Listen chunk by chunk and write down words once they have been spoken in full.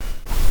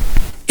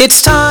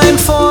It's time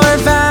for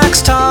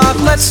Vax Talk.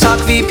 Let's talk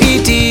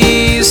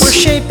VPDs. We're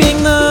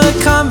shaping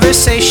the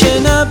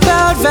conversation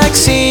about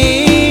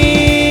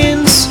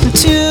vaccines.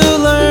 To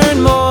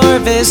learn more,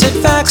 visit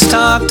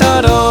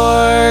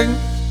vaxtalk.org.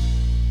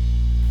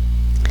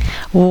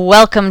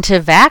 Welcome to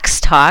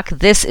Vax Talk.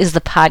 This is the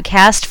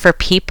podcast for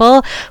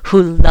people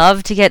who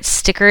love to get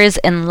stickers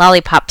and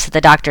lollipops at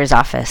the doctor's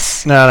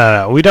office.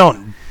 No. We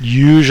don't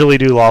usually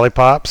do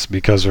lollipops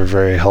because we're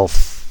very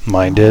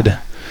health-minded.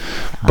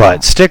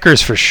 But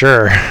stickers for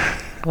sure.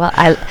 Well,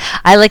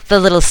 I like the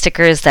little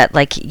stickers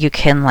that you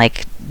can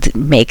make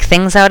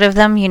things out of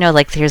them. You know,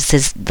 there's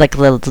this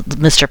little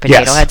Mr.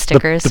 Potato Head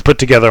stickers. The put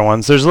together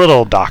ones. There's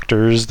little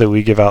doctors that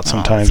we give out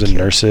sometimes, and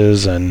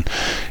nurses and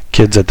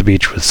kids at the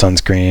beach with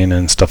sunscreen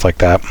and stuff like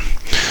that.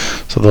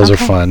 So those are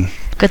fun.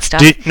 Good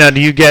stuff. Do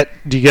you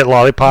get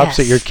lollipops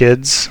at your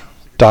kids'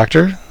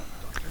 doctor?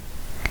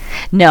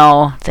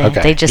 No,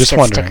 they just get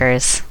wondering.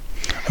 Stickers.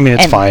 I mean,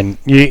 it's fine.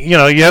 You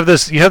have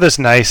this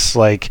nice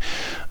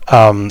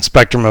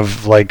spectrum of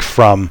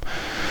from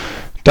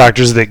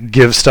doctors that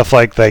give stuff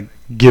like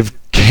give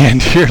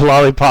candy or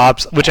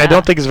lollipops, which I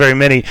don't think is very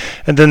many,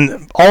 and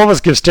then all of us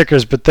give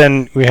stickers. But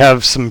then we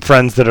have some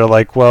friends that are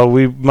like, well,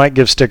 we might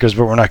give stickers,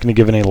 but we're not going to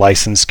give any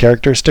licensed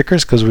character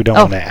stickers because we don't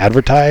want to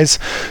advertise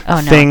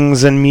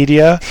things in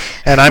media.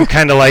 And I'm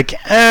kind of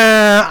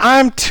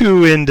I'm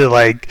too into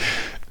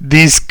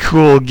these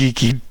cool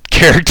geeky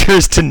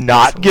characters to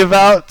not give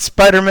out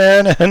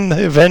Spider-Man and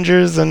the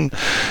Avengers and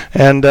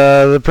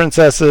the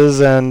princesses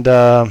and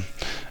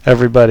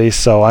everybody.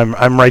 So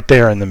I'm right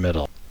there in the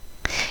middle.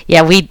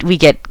 Yeah, we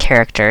get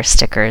character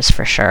stickers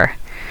for sure.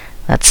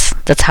 That's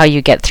how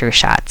you get through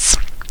shots.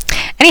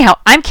 Anyhow,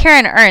 I'm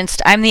Karen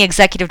Ernst. I'm the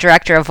executive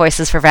director of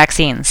Voices for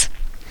Vaccines.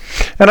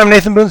 And I'm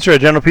Nathan Boonstra,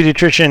 general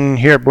pediatrician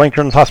here at Blank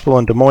Hospital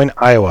in Des Moines,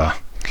 Iowa.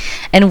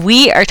 And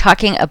we are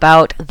talking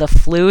about the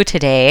flu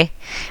today.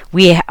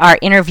 We are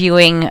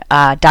interviewing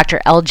Dr.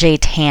 L.J.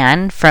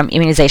 Tan from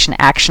Immunization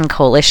Action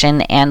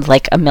Coalition and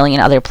a million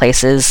other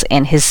places,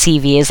 and his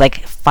CV is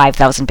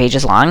 5,000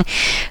 pages long.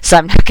 So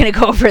I'm not going to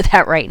go over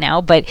that right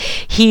now, but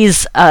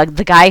he's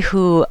the guy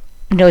who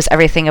knows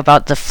everything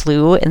about the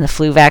flu and the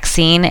flu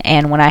vaccine,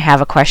 and when I have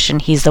a question,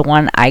 he's the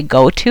one I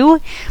go to.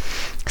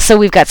 So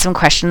we've got some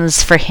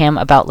questions for him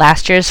about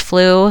last year's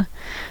flu,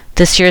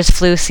 this year's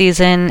flu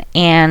season,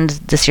 and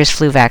this year's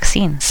flu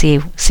vaccine. See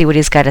what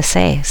he's got to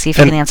say. See if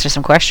he can answer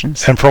some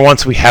questions. And for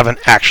once, we haven't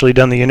actually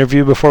done the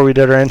interview before we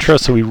did our intro,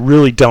 so we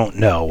really don't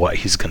know what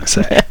he's going to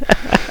say.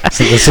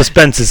 So the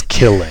suspense is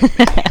killing me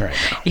right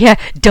now. Yeah,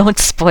 don't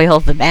spoil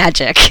the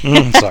magic.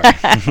 Sorry.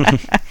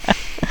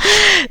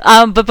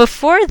 But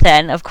before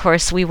then, of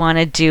course, we want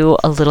to do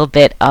a little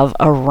bit of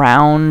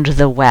Around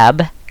the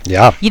Web.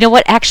 Yeah. You know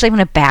what? Actually, I'm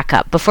going to back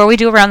up. Before we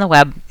do Around the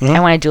Web, I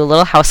want to do a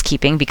little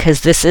housekeeping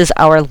because this is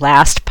our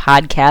last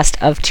podcast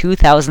of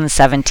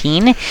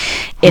 2017.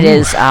 It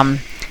is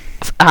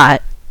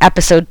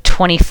episode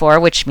 24,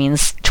 which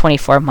means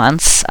 24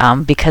 months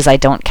because I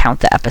don't count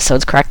the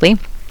episodes correctly.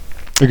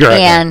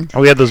 Right. And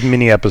we had those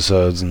mini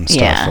episodes and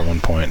stuff at one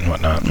point and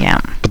whatnot.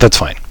 Yeah. But that's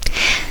fine.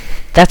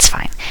 That's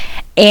fine.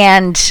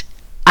 And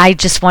I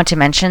just want to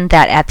mention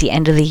that at the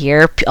end of the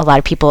year, a lot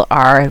of people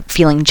are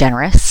feeling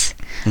generous.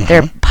 Mm-hmm.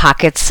 Their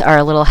pockets are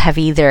a little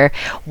heavy, their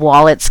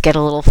wallets get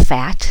a little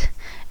fat,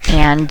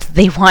 and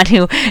they want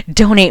to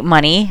donate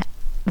money.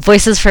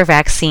 Voices for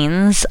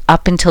Vaccines,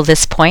 up until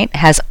this point,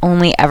 has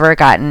only ever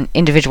gotten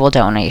individual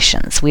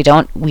donations. We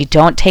don't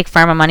take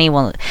pharma money.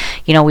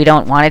 We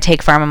don't want to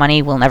take pharma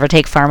money. We'll never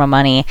take pharma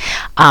money.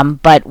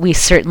 But we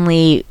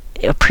certainly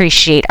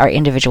appreciate our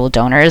individual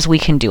donors. We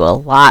can do a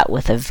lot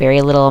with a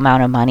very little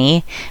amount of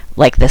money,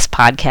 like this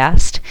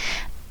podcast.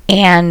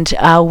 And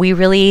we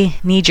really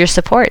need your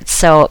support.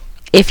 So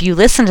if you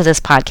listen to this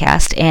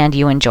podcast and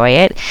you enjoy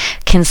it,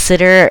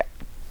 consider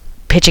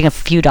pitching a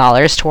few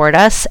dollars toward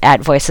us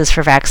at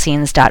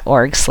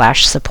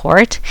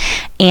voicesforvaccines.org/support.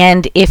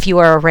 And if you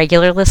are a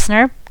regular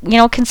listener,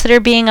 consider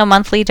being a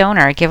monthly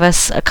donor. Give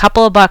us a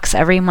couple of bucks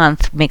every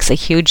month. Makes a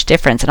huge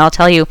difference. And I'll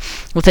tell you,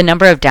 with the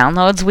number of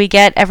downloads we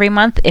get every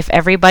month, if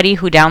everybody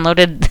who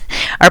downloaded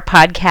our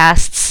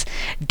podcasts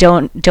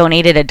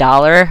donated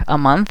 $1 a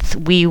month,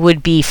 we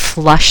would be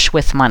flush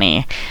with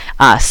money.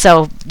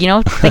 So,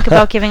 think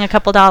about giving a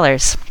couple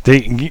dollars.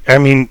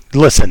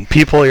 Listen,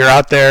 people, you're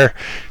out there,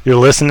 you're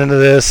listening to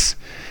this.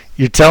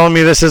 You're telling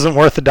me this isn't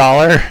worth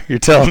 $1? You're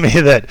telling me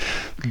that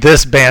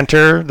this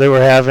banter that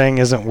we're having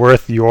isn't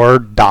worth your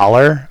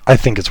 $1? I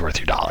think it's worth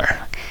your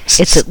 $1.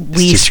 It's at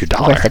least your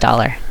 $1. Worth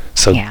 $1.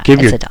 So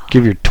give your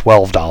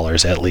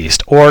 $12 at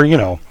least, or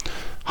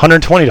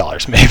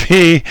 $120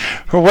 maybe,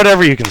 or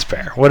whatever you can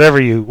spare,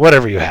 whatever you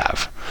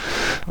have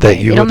that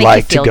you would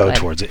like to go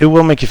towards it. It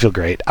will make you feel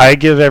great. I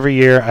give every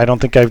year. I don't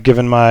think I've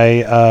given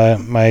my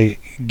my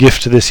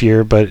gift this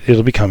year, but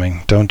it'll be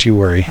coming. Don't you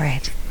worry.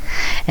 Right.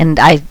 And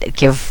I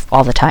give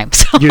all the time.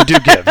 So. You do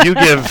give. You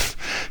give.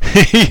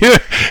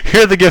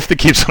 You're the gift that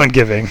keeps on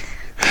giving.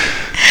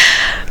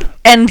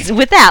 And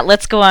with that,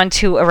 let's go on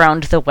to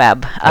Around the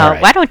Web. All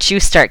right. Why don't you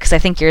start? Because I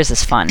think yours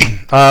is fun.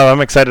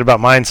 I'm excited about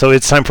mine. So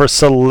it's time for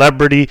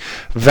Celebrity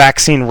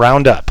Vaccine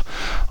Roundup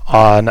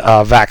on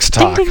Vax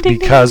Talk, Ding, ding, ding,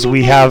 because ding, we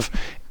ding, have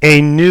a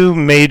new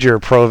major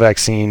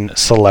pro-vaccine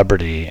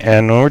celebrity.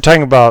 And when we're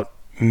talking about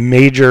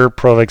major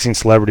pro-vaccine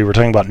celebrity, we're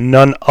talking about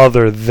none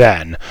other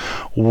than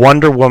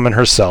Wonder Woman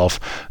herself,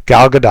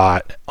 Gal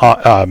Gadot,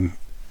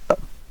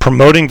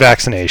 promoting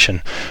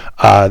vaccination.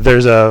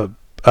 There's an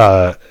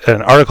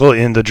article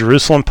in the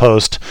Jerusalem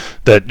Post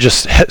that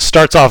just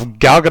starts off,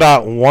 Gal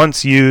Gadot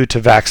wants you to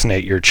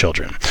vaccinate your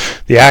children.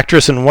 The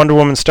actress and Wonder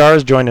Woman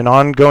stars joined an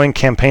ongoing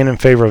campaign in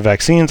favor of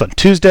vaccines on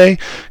Tuesday.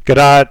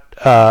 Gadot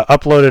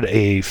uploaded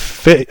a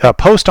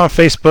post on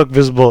Facebook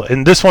visible,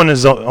 and this one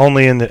is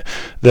only in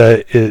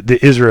the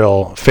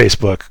Israel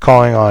Facebook,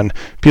 calling on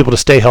people to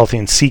stay healthy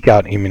and seek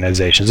out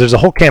immunizations. There's a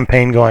whole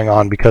campaign going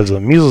on because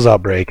of the measles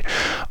outbreak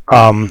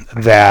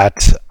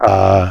that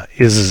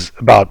is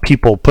about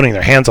people putting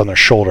their hands on their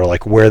shoulder,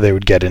 like where they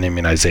would get an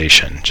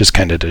immunization, just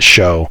kind of to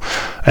show.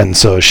 And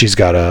so she's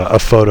got a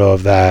photo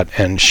of that,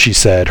 and she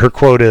said, her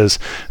quote is,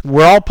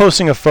 "We're all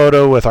posting a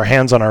photo with our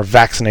hands on our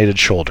vaccinated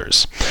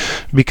shoulders.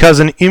 Because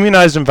an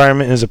immunized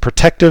environment is a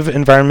protective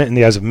environment in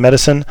the eyes of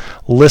medicine,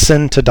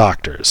 listen to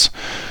doctors,"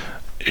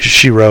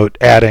 she wrote,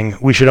 adding,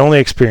 "We should only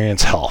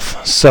experience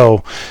health."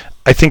 So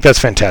I think that's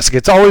fantastic.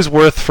 It's always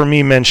worth for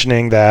me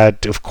mentioning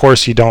that, of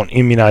course, you don't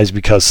immunize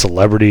because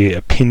celebrity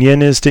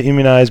opinion is to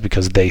immunize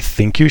because they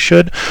think you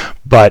should,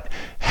 but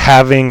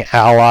having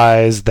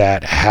allies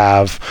that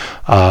have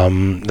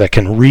that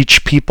can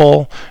reach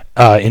people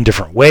in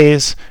different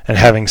ways, and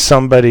having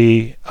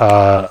somebody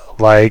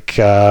like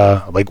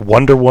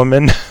Wonder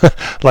Woman,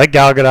 like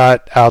Gal Gadot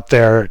out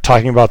there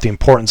talking about the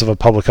importance of a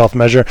public health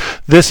measure.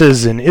 This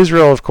is in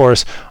Israel, of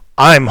course.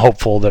 I'm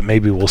hopeful that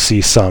maybe we'll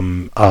see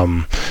some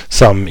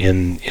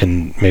in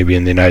maybe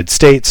in the United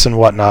States and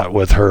whatnot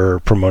with her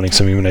promoting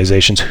some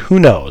immunizations. Who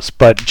knows?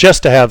 But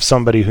just to have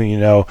somebody who you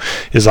know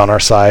is on our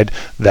side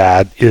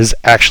that is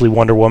actually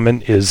Wonder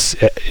Woman is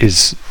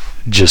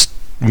just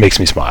makes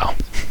me smile.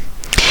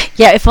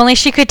 Yeah, if only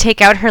she could take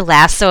out her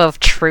lasso of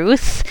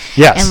truth,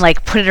 yes, and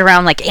like put it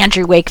around like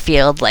Andrew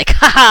Wakefield, like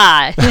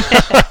haha.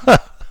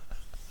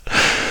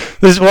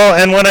 Well,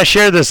 and when I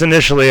shared this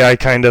initially, I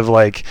kind of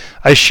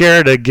I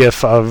shared a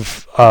GIF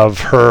of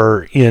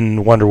her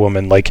in Wonder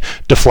Woman, like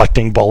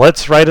deflecting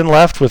bullets right and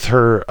left with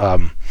her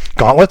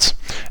gauntlets,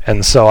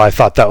 and so I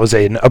thought that was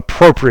an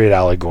appropriate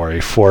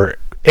allegory for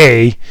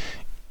A,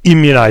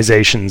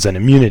 immunizations and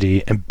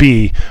immunity, and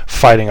B,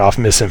 fighting off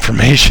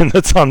misinformation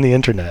that's on the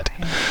internet.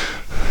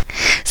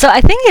 So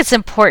I think it's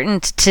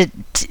important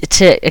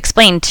to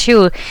explain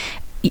too.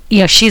 You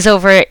know, she's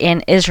over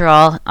in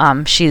Israel.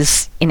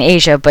 She's in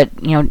Asia, but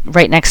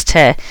right next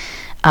to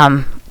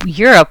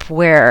Europe,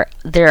 where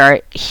there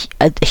are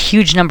a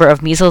huge number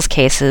of measles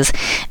cases,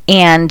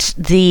 and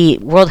the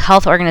World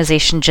Health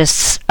Organization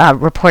just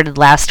reported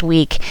last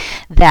week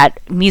that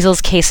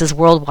measles cases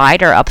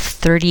worldwide are up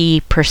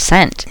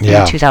 30%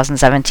 in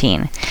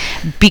 2017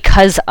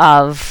 because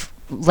of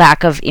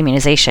lack of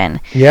immunization.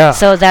 Yeah.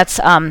 So that's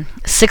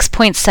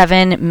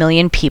 6.7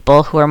 million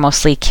people, who are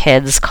mostly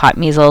kids, caught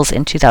measles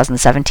in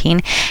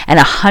 2017, and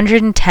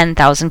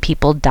 110,000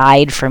 people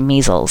died from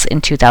measles in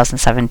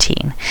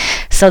 2017.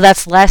 So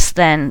that's less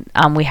than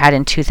we had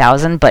in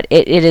 2000, but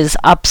it is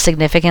up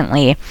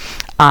significantly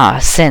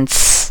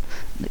since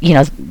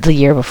the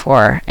year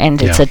before, and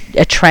it's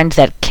a trend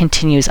that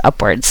continues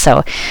upwards.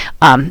 So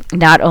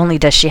not only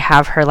does she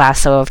have her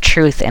lasso of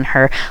truth in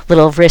her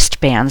little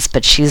wristbands,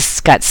 but she's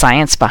got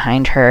science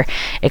behind her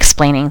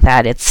explaining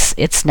that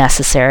it's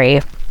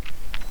necessary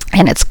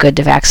and it's good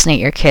to vaccinate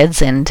your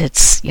kids, and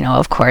it's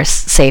of course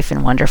safe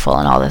and wonderful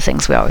and all the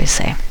things we always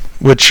say.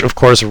 Which, of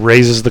course,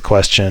 raises the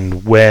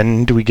question,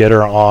 when do we get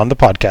her on the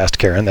podcast,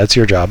 Karen? That's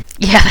your job.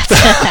 Yeah,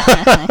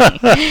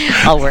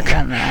 I'll work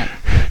on that.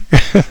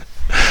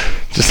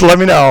 Just let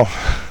me know.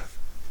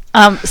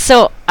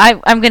 So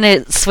I'm going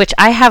to switch.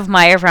 I have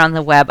my Around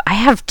the Web. I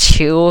have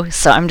two,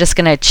 so I'm just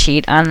going to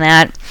cheat on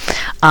that.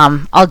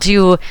 I'll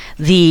do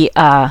the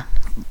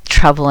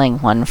troubling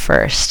one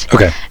first.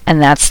 Okay. And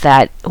that's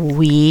that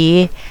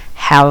we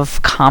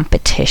have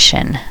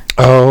competition.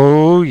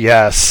 Oh,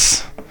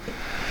 yes.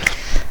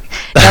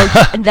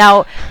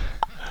 Now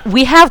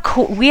we have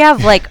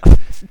like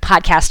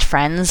podcast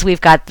friends. We've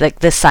got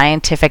the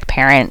Scientific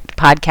Parent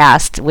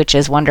podcast, which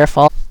is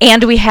wonderful,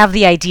 and we have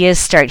the Ideas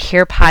Start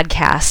Here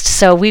podcast.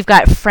 So we've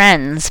got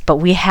friends, but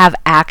we have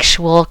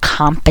actual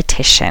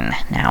competition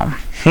now.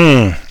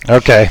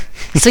 Okay.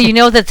 So you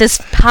know that this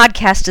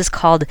podcast is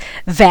called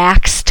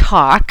Vax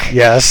Talk.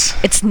 Yes.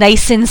 It's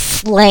nice and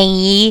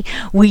slangy.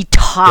 We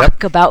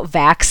talk about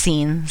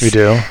vaccines. We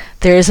do.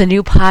 There's a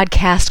new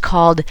podcast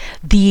called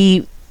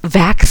The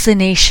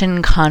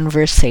Vaccination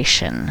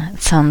Conversation.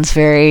 It sounds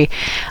very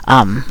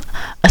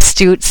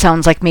astute.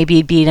 Sounds like maybe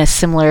it'd be in a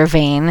similar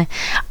vein.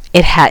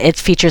 it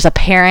features a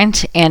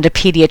parent and a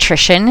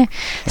pediatrician,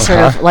 sort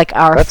of like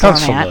our that format.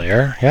 Sounds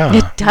familiar. Yeah,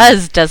 it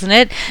does, doesn't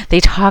it?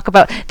 They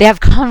have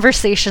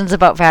conversations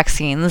about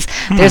vaccines.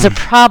 There's a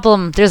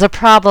problem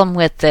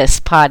with this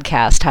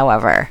podcast,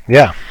 however.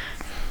 Yeah.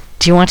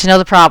 Do you want to know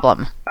the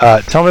problem?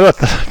 Tell me what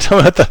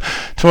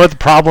the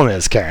problem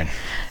is, Karen.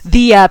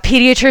 The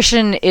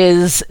pediatrician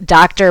is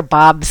Dr.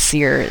 Bob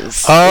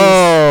Sears.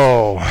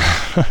 Oh,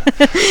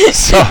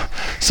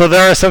 so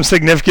there are some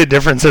significant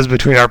differences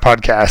between our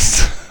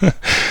podcasts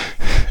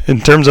in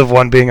terms of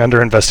one being under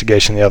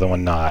investigation, the other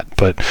one not.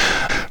 But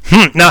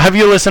now, have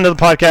you listened to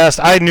the podcast?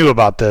 I knew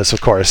about this,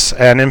 of course,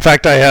 and in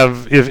fact, I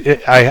have.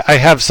 I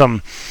have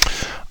some.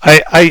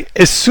 I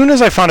as soon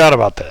as I found out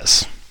about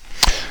this,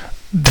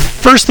 the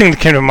first thing that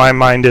came to my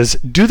mind is,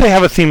 do they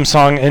have a theme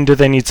song, and do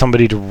they need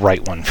somebody to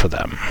write one for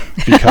them?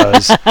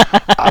 Because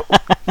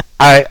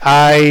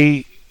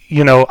I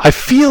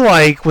feel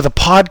like with a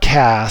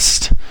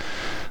podcast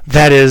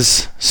that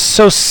is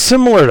so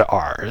similar to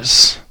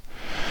ours,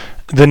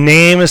 the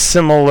name is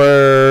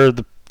similar,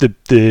 the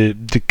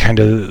kind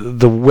of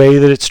the way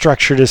that it's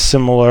structured is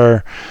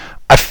similar.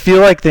 I feel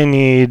like they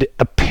need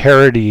a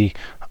parody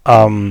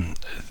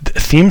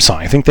theme song.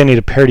 I think they need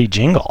a parody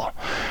jingle.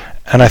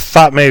 And I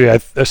thought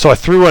so I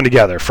threw one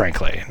together,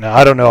 frankly. Now,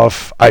 I don't know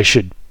if I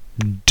should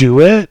do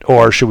it,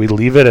 or should we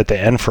leave it at the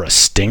end for a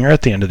stinger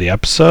at the end of the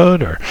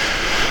episode, or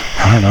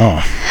I don't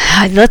know.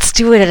 Let's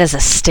do it as a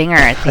stinger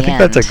at the end. I think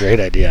that's a great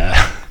idea.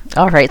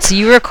 All right, so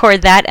you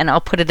record that, and I'll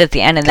put it at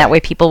the end, and that way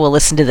people will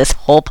listen to this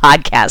whole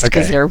podcast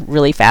because they're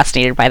really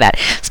fascinated by that.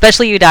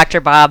 Especially you, Dr.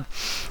 Bob.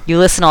 You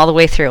listen all the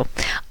way through.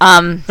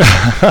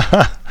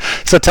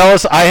 So tell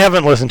us. I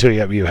haven't listened to it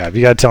yet, but you have.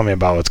 You got to tell me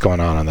about what's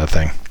going on that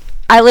thing.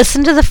 I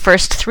listened to the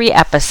first 3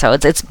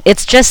 episodes.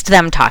 It's just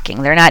them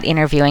talking. They're not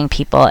interviewing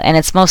people, and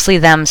it's mostly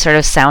them sort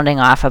of sounding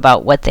off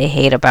about what they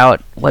hate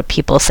about what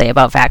people say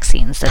about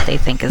vaccines that they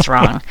think is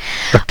wrong.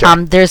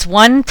 Okay. There's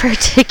one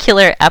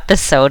particular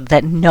episode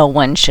that no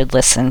one should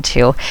listen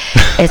to.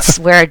 It's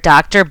where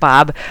Dr.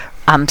 Bob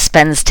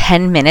spends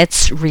 10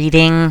 minutes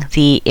reading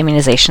the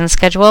immunization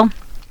schedule.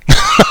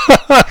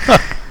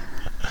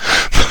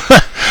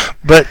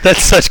 But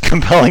that's such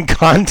compelling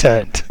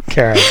content,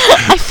 Karen.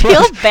 I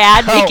feel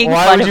bad making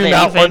fun of it. Why would you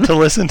not want to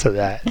listen to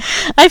that?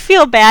 I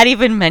feel bad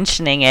even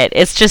mentioning it.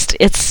 It's just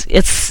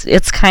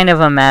it's kind of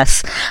a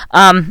mess.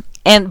 But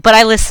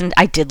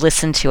I did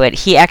listen to it.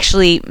 He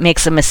actually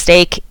makes a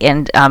mistake,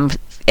 and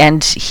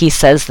he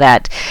says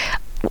that,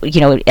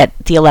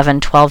 at the 11,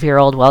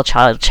 12-year-old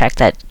well-child check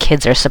that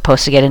kids are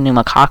supposed to get a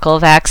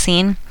pneumococcal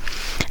vaccine.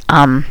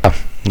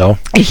 No.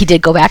 He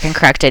did go back and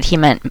correct it.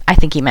 I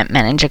think he meant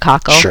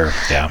meningococcal. Sure,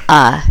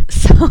 yeah.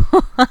 So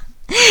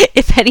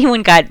if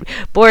anyone got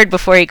bored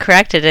before he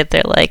corrected it,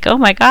 they're like, oh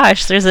my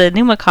gosh, there's a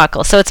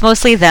pneumococcal. So it's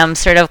mostly them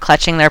sort of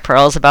clutching their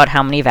pearls about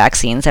how many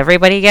vaccines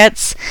everybody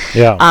gets.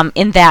 Yeah.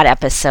 In that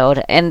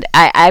episode. And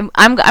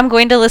I'm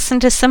going to listen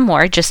to some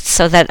more just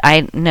so that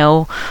I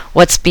know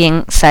what's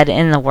being said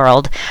in the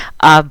world.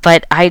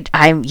 But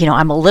I'm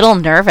a little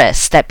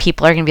nervous that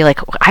people are going to be like,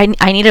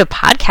 I need a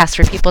podcast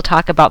where people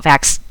talk about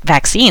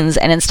vaccines,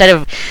 and instead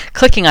of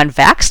clicking on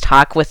Vax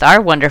Talk with our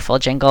wonderful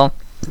jingle,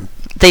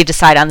 they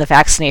decide on the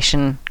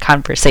vaccination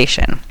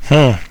conversation.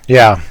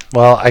 Yeah.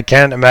 Well, I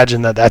can't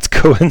imagine that that's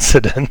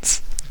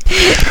coincidence.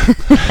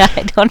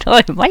 I don't know.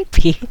 It might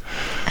be.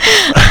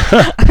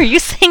 Are you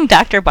saying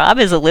Dr. Bob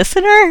is a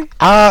listener?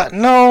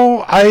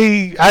 No.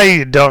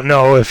 I don't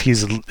know if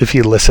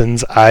he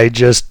listens. I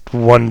just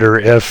wonder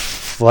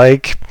if,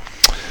 like,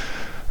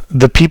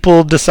 the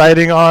people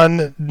deciding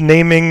on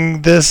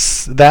naming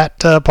that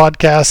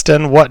podcast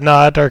and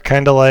whatnot are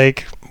kind of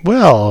like,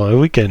 well,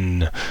 we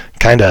can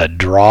kind of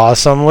draw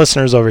some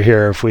listeners over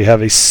here if we have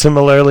a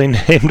similarly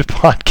named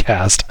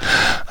podcast.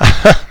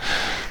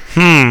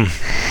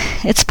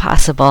 It's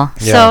possible.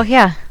 Yeah. So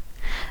yeah,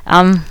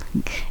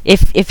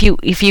 if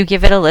you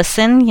give it a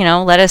listen,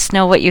 let us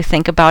know what you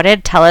think about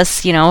it. Tell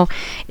us,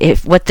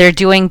 if what they're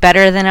doing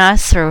better than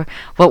us, or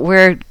what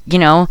we're,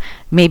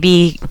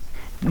 maybe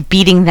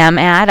beating them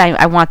at.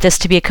 I want this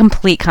to be a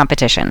complete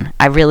competition.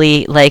 I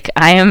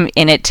am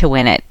in it to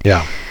win it.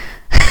 Yeah.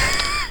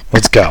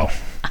 Let's go.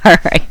 All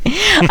right.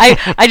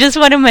 I just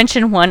want to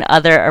mention one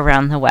other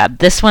around the web.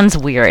 This one's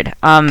weird.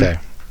 Okay.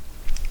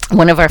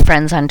 One of our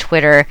friends on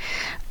Twitter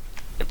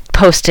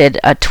posted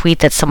a tweet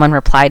that someone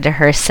replied to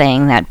her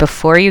saying that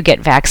before you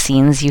get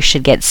vaccines, you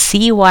should get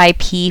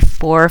CYP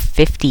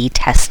 450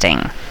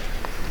 testing.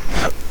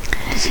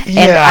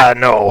 Yeah,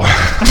 no.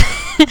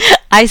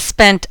 I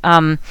spent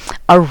a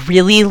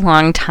really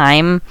long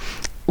time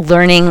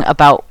learning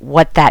about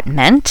what that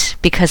meant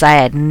because I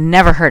had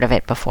never heard of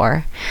it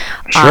before.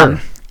 Sure.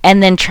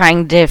 And then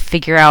trying to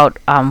figure out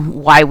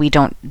why we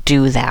don't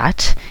do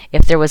that,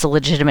 if there was a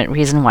legitimate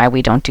reason why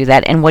we don't do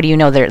that. And what do you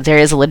know? There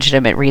is a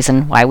legitimate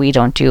reason why we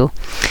don't do.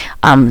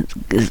 I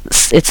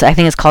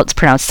think it's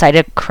pronounced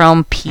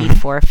cytochrome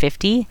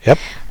P450. Yep.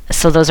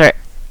 So those are.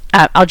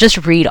 I'll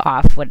just read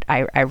off what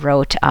I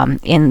wrote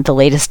in the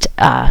latest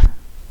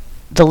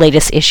the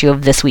latest issue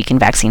of This Week in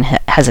Vaccine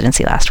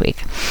Hesitancy last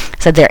week.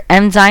 It said they're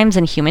enzymes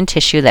in human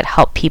tissue that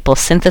help people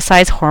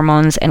synthesize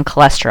hormones and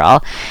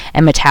cholesterol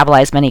and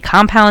metabolize many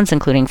compounds,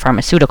 including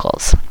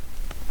pharmaceuticals.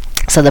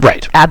 So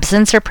the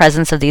absence or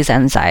presence of these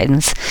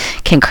enzymes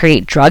can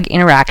create drug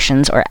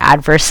interactions or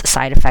adverse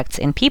side effects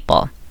in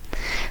people.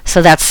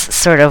 So that's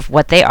sort of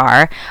what they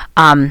are.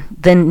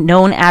 The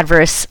known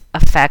adverse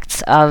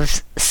effects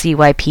of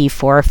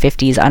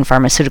CYP450s on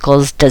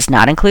pharmaceuticals does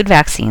not include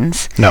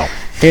vaccines. No.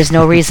 There's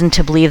no reason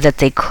to believe that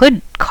they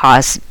could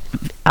cause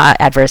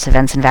adverse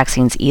events in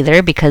vaccines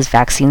either, because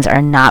vaccines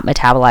are not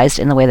metabolized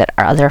in the way that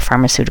our other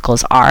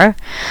pharmaceuticals are.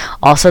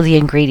 Also, the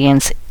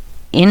ingredients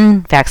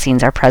in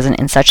vaccines are present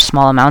in such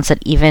small amounts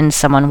that even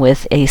someone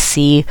with a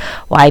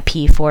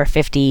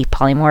CYP450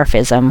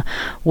 polymorphism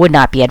would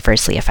not be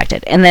adversely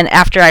affected. And then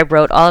after I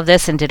wrote all of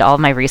this and did all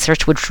of my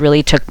research, which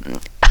really took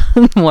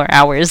more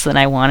hours than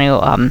I want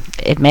to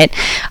admit,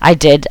 I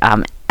did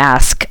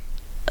ask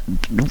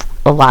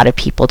a lot of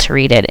people to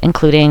read it,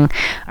 including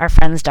our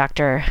friends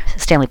Dr.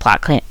 Stanley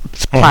Plotkin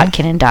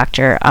and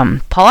Dr.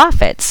 Paul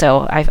Offit.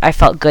 So I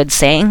felt good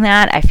saying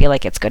that. I feel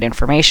like it's good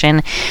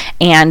information,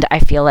 and I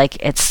feel like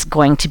it's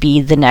going to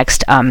be the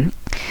next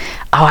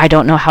I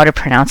don't know how to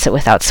pronounce it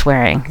without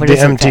swearing. What the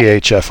is it?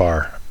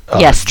 MTHFR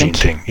yes, gene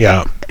thing.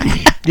 Yeah.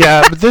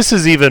 Yeah, but this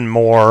is even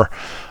more,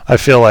 I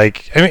feel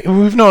like, I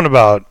mean, we've known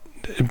about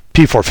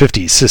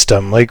P450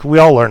 system, like we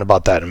all learn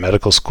about that in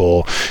medical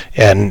school,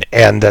 and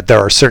that there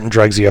are certain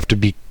drugs you have to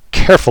be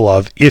careful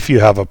of if you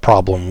have a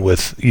problem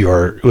with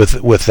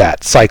with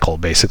that cycle,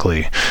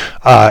 basically,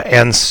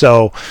 and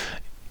so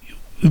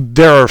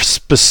there are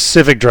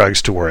specific drugs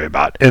to worry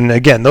about. And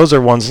again, those are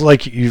ones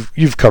like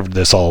you've covered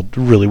this all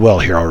really well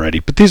here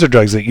already, but these are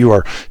drugs that you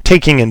are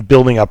taking and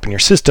building up in your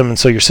system, and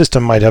so your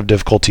system might have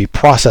difficulty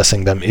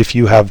processing them if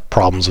you have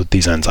problems with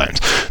these enzymes.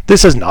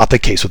 This is not the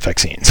case with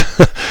vaccines,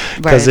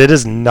 because it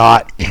is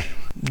not.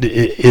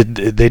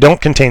 They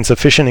don't contain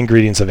sufficient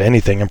ingredients of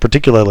anything, and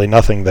particularly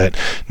nothing that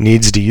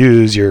needs to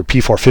use your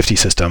P450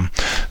 system,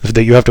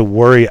 that you have to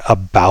worry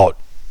about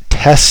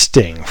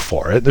testing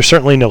for it. There's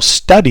certainly no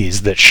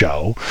studies that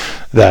show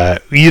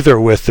that either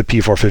with the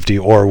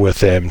P450 or with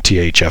the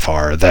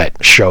MTHFR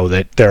that show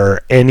that there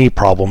are any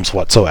problems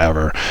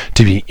whatsoever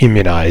to be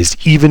immunized,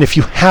 even if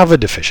you have a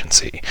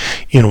deficiency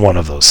in one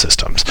of those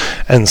systems.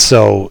 And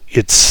so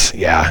it's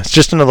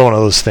just another one of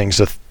those things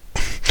that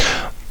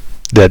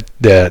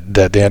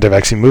the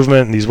anti-vaccine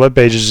movement and these web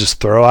pages just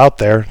throw out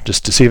there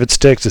just to see if it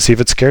sticks, to see if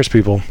it scares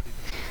people.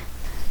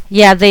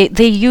 Yeah,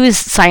 they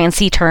use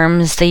sciencey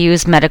terms, they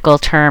use medical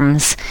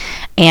terms,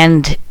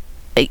 and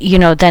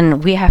then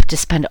we have to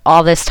spend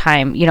all this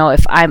time.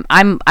 If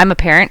I'm a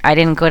parent, I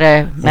didn't go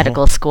to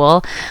medical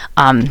school.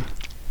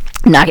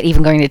 Not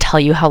even going to tell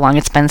you how long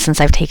it's been since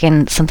I've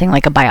taken something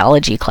like a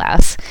biology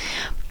class,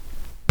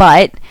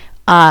 but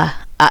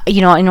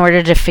in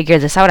order to figure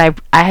this out,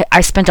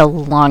 I spent a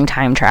long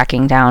time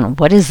tracking down,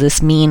 what does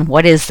this mean?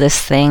 What is this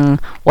thing?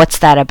 What's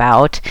that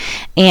about?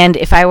 And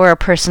if I were a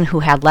person who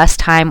had less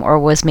time or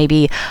was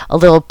maybe a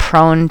little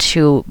prone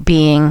to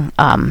being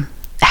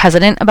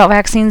hesitant about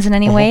vaccines in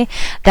any way,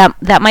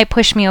 that might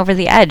push me over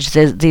the edge.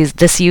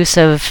 This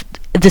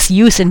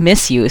use and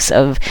misuse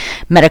of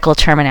medical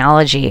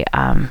terminology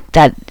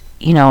that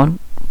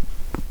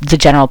the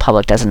general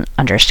public doesn't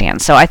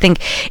understand. So I think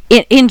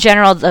in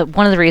general,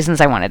 one of the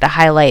reasons I wanted to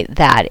highlight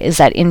that is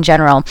that in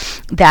general,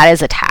 that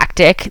is a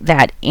tactic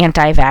that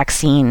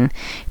anti-vaccine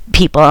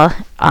people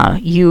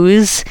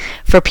use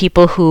for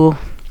people who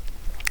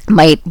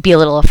might be a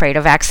little afraid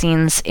of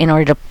vaccines in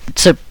order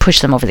to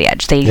push them over the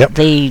edge.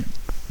 They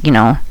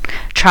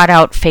trot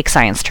out fake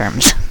science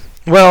terms.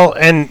 Well,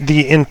 and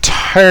the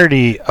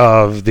entirety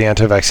of the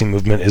anti-vaccine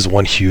movement is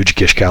one huge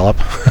gish gallop,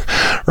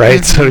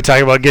 right? So we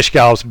talk about gish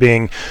gallops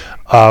being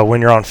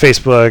when you're on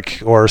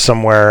Facebook or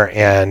somewhere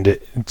and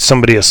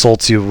somebody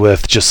assaults you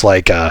with just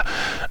like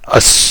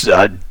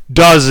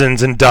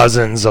dozens and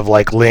dozens of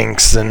like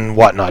links and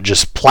whatnot,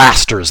 just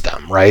plasters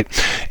them, right?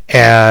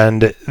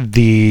 And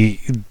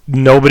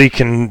nobody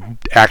can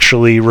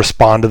actually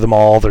respond to them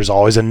all. There's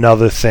always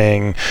another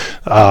thing.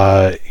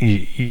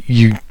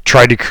 You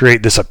try to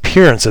create this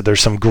appearance that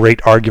there's some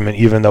great argument,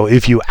 even though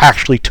if you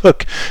actually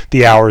took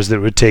the hours that it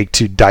would take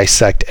to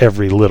dissect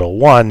every little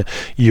one,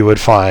 you would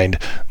find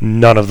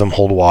none of them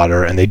hold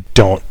water, and they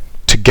don't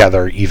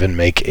together even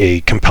make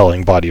a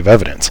compelling body of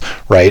evidence,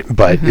 right?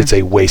 But it's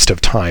a waste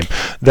of time.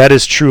 That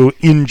is true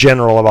in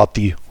general about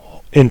the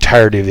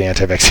entirety of the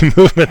anti-vaccine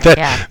movement,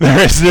 that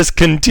there is this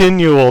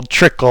continual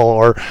trickle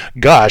or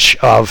gush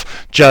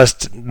of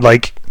just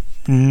like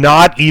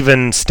not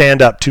even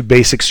stand up to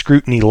basic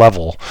scrutiny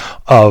level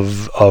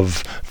of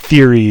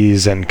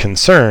theories and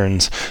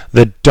concerns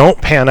that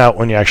don't pan out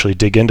when you actually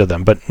dig into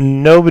them. But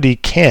nobody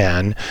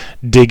can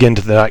dig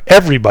into them.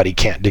 Everybody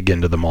can't dig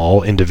into them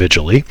all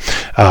individually.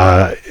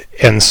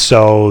 And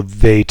so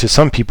they, to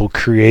some people,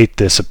 create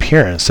this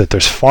appearance that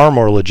there's far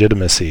more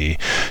legitimacy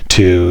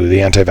to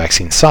the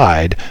anti-vaccine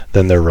side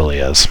than there really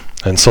is.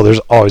 And so there's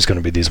always going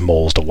to be these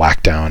moles to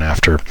whack down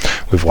after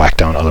we've whacked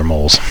down other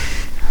moles.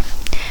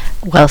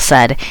 Well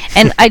said.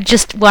 And I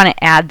just want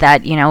to add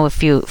that,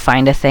 if you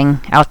find a thing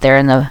out there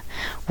in the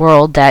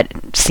world that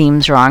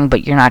seems wrong,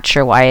 but you're not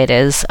sure why it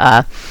is,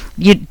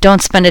 you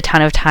don't spend a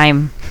ton of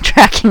time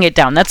tracking it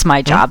down. That's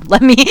my job.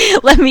 Let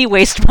me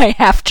waste my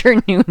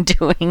afternoon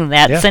doing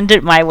that. Yeah. Send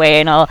it my way,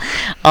 and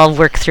I'll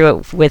work through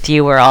it with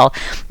you, or I'll,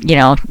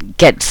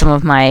 get some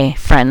of my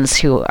friends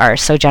who are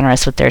so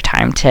generous with their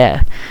time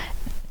to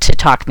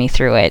talk me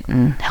through it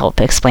and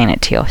help explain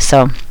it to you.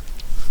 So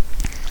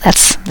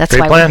that's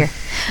Great why plan. we're here.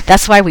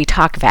 That's why we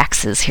talk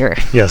Vaxes here.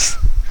 Yes.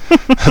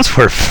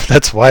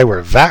 That's why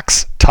we're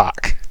Vax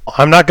Talk.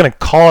 I'm not going to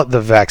call it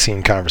the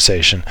vaccine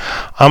conversation.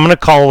 I'm going to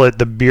call it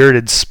the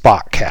Bearded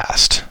Spock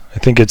cast. I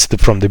think it's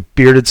from the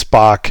Bearded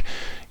Spock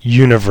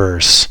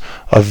universe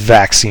of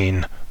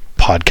vaccine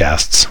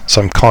podcasts.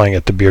 So I'm calling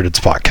it the Bearded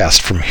Spock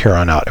cast from here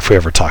on out, if we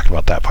ever talk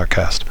about that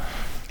podcast.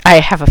 I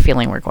have a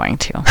feeling we're going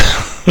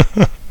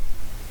to.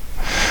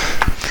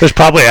 There's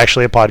probably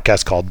actually a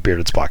podcast called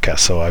Bearded Spockcast,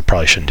 so I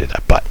probably shouldn't do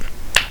that, but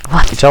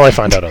until I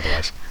find out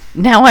otherwise.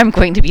 Now I'm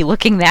going to be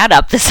looking that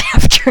up this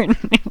afternoon.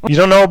 You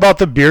don't know about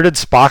the Bearded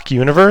Spock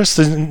universe?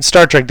 In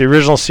Star Trek, the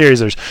original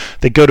series,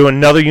 they go to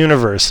another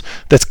universe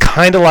that's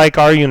kind of like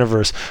our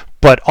universe,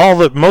 but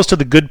most of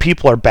the good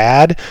people are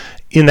bad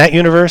in that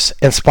universe,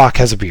 and Spock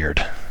has a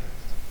beard.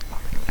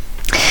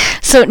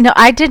 So, no,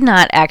 I did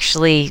not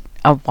actually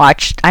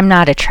watch. I'm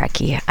not a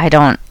Trekkie. I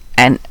don't,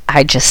 and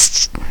I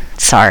just,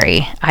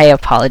 sorry. I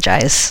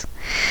apologize.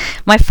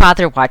 My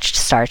father watched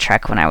Star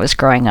Trek when I was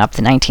growing up,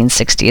 the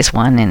 1960s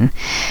one, and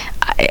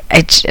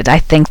I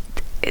think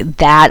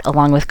that,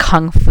 along with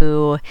Kung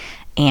Fu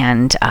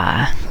and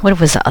what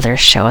was the other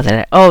show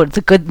the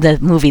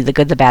movie The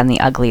Good, the Bad, and the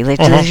Ugly.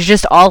 They're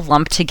just all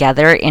lumped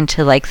together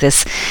into like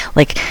this,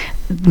 like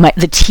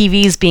the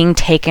TV's being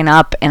taken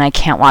up, and I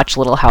can't watch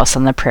Little House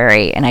on the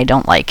Prairie, and I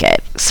don't like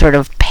it. Sort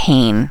of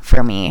pain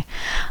for me.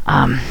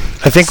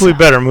 I think we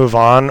better move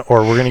on,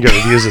 or we're going to get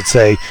reviews that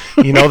say,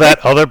 that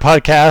other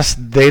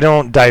podcast, they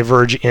don't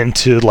diverge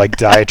into like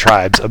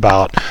diatribes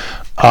about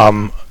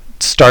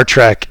Star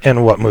Trek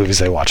and what movies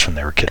they watched when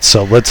they were kids.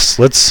 So let's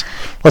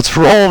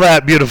roll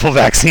that beautiful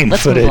vaccine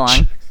footage. Move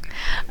along.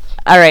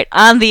 All right.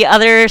 On the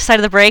other side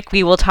of the break,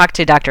 we will talk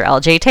to Dr.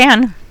 LJ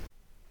Tan.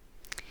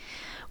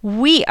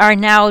 We are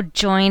now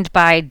joined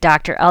by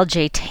Dr.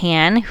 LJ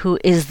Tan, who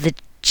is the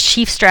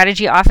Chief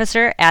Strategy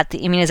Officer at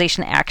the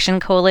Immunization Action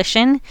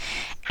Coalition.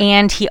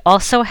 And he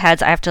also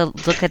heads, I have to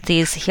look at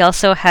these, he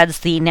also heads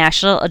the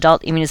National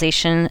Adult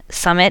Immunization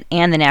Summit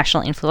and the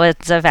National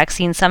Influenza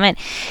Vaccine Summit.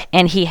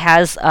 And he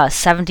has a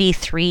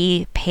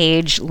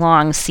 73-page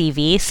long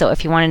CV. So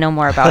if you want to know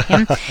more about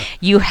him,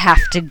 you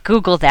have to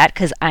Google that,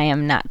 because I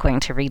am not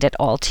going to read it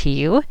all to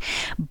you.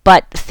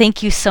 But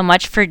thank you so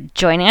much for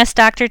joining us,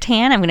 Dr.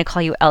 Tan. I'm going to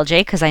call you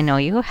LJ because I know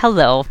you.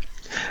 Hello.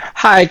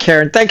 Hi,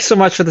 Karen. Thanks so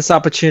much for this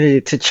opportunity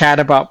to chat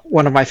about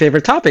one of my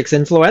favorite topics,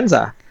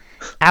 influenza.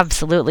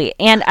 Absolutely.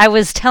 And I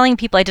was telling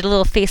people, I did a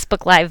little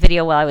Facebook Live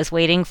video while I was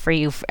waiting for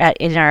you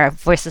in our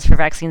Voices for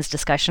Vaccines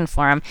discussion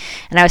forum.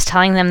 And I was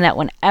telling them that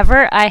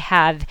whenever I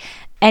have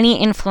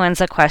any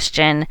influenza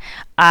question,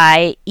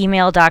 I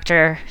email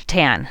Dr.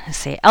 Tan. I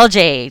say,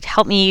 LJ,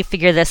 help me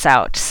figure this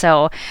out.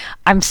 So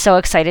I'm so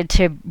excited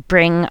to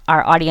bring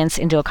our audience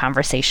into a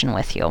conversation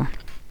with you.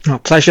 Oh,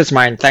 pleasure's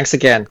mine. Thanks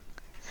again.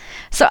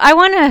 So I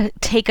want to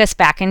take us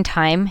back in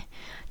time,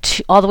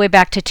 all the way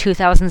back to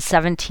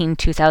 2017,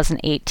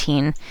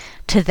 2018,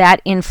 to that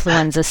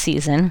influenza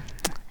season.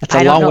 That's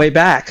a long way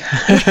back.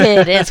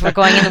 It is. We're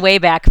going in the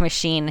Wayback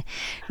Machine,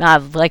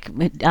 like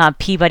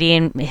Peabody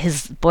and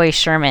his boy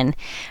Sherman.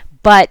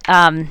 But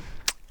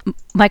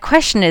my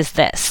question is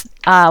this.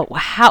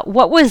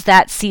 What was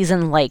that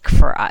season like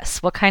for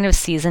us? What kind of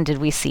season did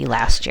we see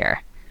last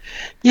year?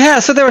 Yeah,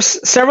 so there were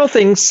several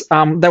things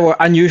that were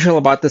unusual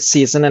about this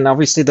season, and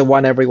obviously the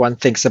one everyone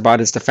thinks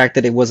about is the fact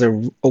that it was a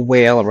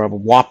whale or a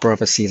whopper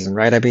of a season,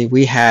 right? I mean,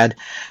 we had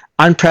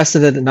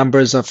unprecedented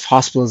numbers of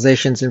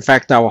hospitalizations. In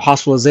fact, our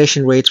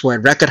hospitalization rates were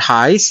at record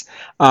highs.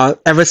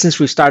 Ever since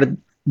we started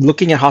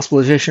looking at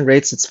hospitalization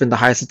rates, it's been the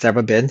highest it's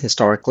ever been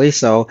historically.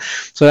 So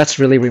that's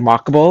really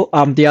remarkable.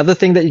 The other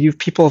thing that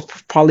people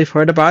probably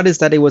heard about is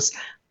that it was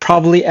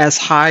probably as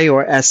high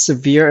or as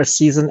severe a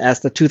season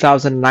as the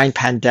 2009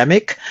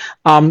 pandemic.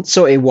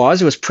 So it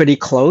was pretty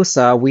close.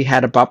 We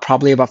had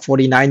probably about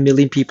 49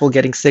 million people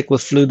getting sick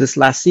with flu this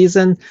last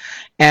season.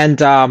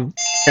 And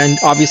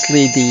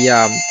obviously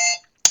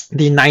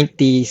the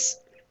 90s,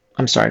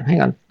 I'm sorry,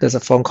 hang on. There's a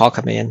phone call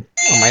coming in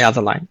on my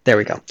other line. There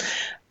we go.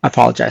 I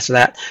apologize for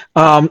that.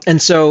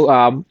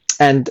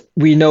 And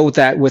we know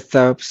that with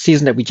the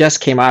season that we just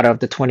came out of,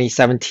 the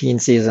 2017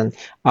 season,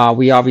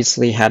 we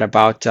obviously had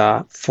about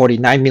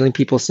 49 million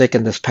people sick.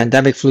 In this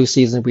pandemic flu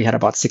season, we had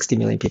about 60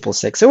 million people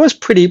sick. So it was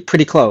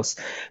pretty close.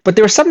 But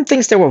there were some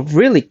things that were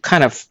really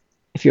kind of,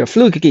 if you're a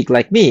flu geek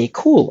like me,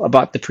 cool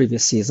about the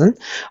previous season.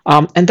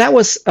 And that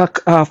was,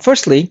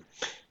 firstly,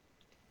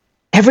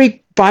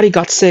 everybody everybody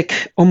got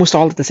sick almost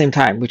all at the same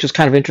time, which was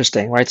kind of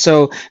interesting, right?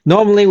 So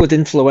normally with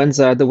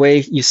influenza, the way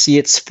you see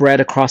it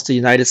spread across the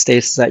United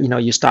States is that,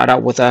 you start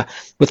out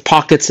with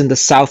pockets in the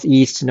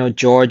southeast,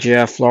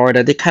 Georgia,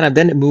 Florida. They kind of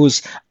then it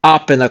moves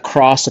up and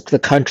across the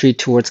country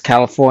towards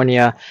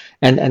California.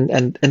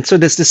 And so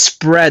there's this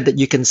spread that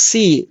you can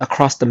see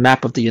across the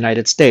map of the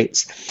United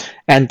States.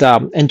 And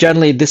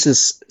generally this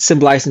is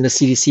symbolized in the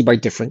CDC by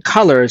different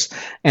colors.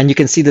 And you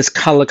can see this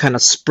color kind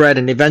of spread.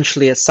 And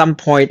eventually at some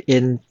point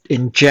in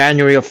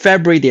January or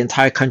February, the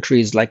entire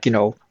country is like,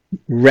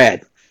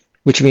 red,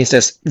 which means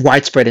there's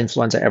widespread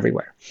influenza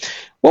everywhere.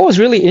 What was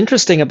really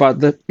interesting about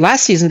the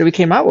last season that we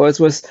came out with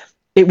was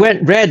it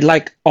went red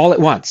like all at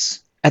once.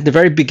 At the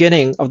very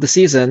beginning of the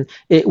season,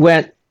 it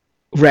went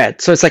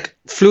red. So it's like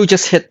flu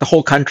just hit the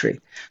whole country.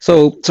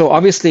 So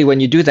obviously when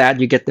you do that,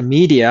 you get the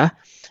media,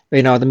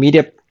 the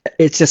media,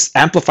 it just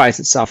amplifies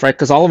itself, right?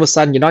 Because all of a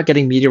sudden you're not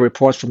getting media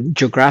reports from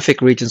geographic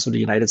regions of the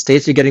United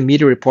States. You're getting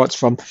media reports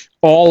from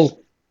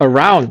all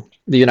around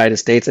the United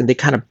States, and they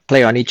kind of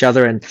play on each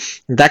other, and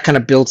that kind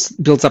of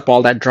builds up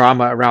all that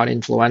drama around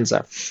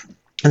influenza.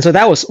 And so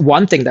that was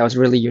one thing that was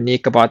really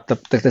unique about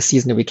the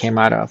season that we came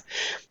out of.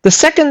 The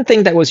second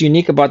thing that was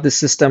unique about this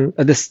system,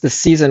 this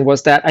season,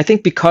 was that I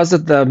think because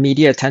of the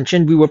media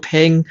attention, we were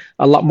paying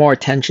a lot more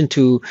attention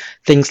to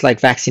things like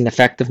vaccine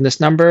effectiveness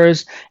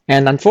numbers.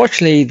 And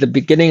unfortunately, the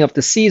beginning of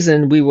the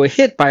season, we were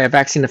hit by a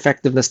vaccine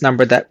effectiveness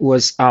number that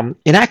was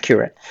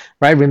inaccurate,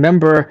 right?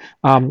 Remember,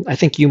 I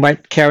think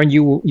Karen,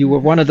 you were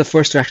one of the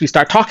first to actually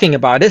start talking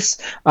about this,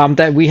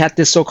 that we had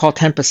this so-called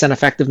 10%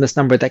 effectiveness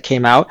number that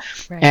came out.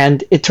 Right.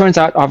 And it turns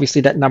out,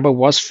 obviously, that number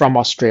was from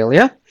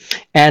Australia.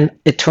 And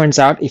it turns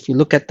out, if you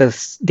look at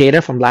the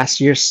data from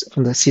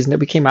from the season that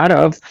we came out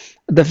of,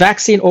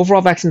 the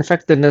overall vaccine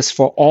effectiveness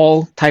for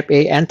all type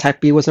A and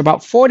type B was about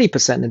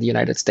 40% in the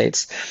United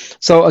States.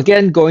 So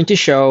again, going to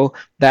show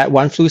that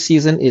one flu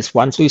season is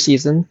one flu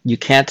season. You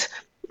can't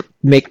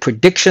make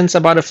predictions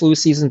about a flu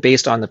season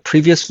based on the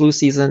previous flu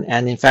season.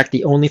 And in fact,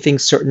 the only thing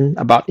certain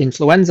about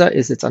influenza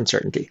is its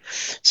uncertainty.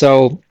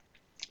 So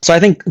I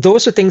think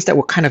those are things that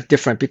were kind of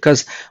different,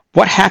 because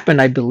what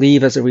happened, I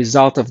believe, as a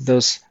result of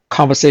those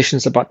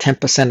conversations about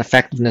 10%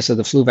 effectiveness of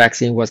the flu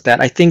vaccine was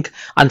that I think,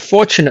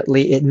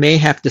 unfortunately, it may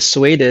have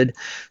dissuaded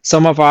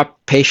some of our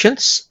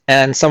patients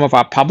and some of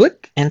our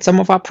public and some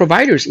of our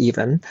providers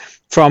even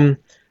from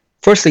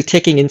firstly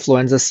taking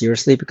influenza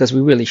seriously, because we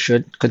really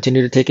should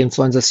continue to take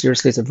influenza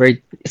seriously.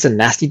 It's a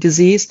nasty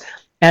disease.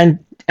 And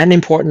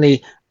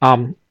importantly,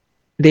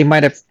 they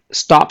might have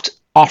stopped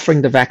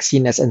offering the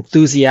vaccine as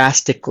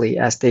enthusiastically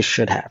as they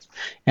should have.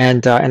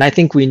 And I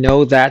think we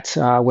know that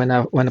when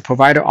a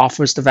provider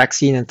offers the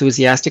vaccine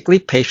enthusiastically,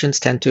 patients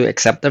tend to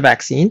accept the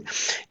vaccine.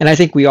 And I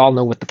think we all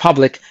know with the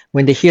public,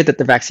 when they hear that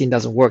the vaccine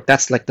doesn't work,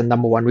 that's like the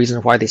number one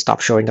reason why they stop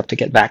showing up to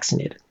get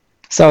vaccinated.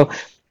 So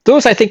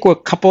those, I think, were a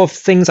couple of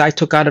things I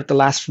took out of the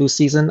last flu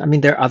season. I mean,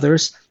 there are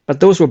others,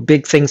 but those were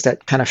big things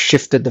that kind of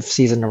shifted the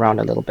season around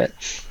a little bit.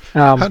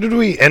 How did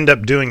we end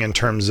up doing in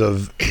terms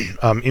of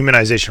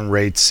immunization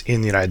rates in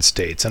the United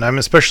States? And I'm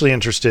especially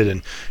interested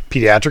in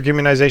pediatric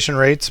immunization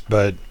rates,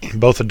 but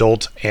both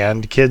adult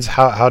and kids.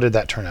 How did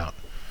that turn out?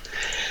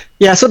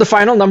 Yeah, so the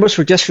final numbers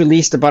were just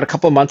released about a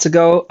couple of months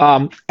ago.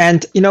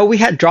 And, we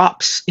had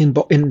drops in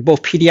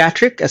both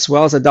pediatric as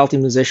well as adult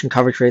immunization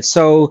coverage rates.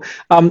 So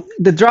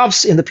the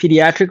drops in the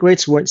pediatric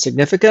rates weren't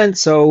significant.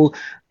 So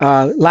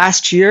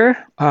last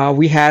year,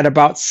 we had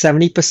about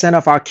 70%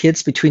 of our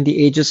kids between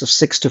the ages of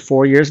 6 to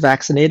 4 years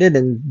vaccinated.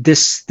 And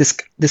this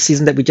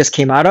season that we just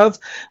came out of,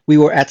 we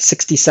were at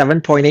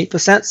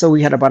 67.8%. So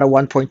we had about a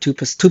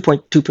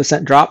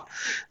 2.2% drop.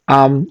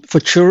 For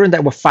children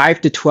that were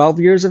 5 to 12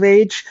 years of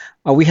age,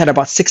 we had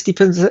about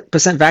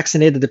 60%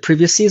 vaccinated the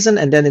previous season.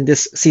 And then in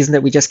this season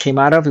that we just came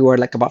out of, we were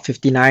like about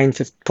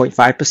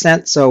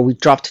 59.5%. So we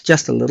dropped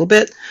just a little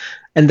bit.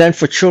 And then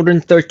for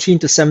children 13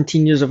 to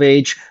 17 years of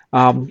age,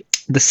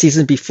 the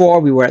season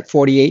before, we were at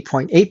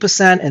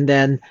 48.8%. And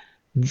then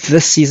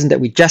this season that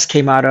we just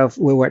came out of,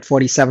 we were at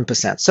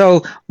 47%.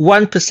 So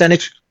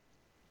 1%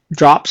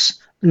 drops,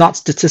 not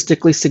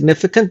statistically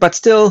significant, but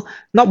still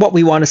not what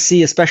we want to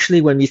see,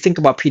 especially when we think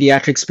about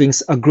pediatrics being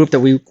a group that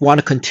we want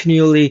to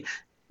continually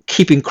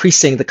keep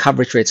increasing the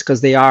coverage rates,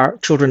 because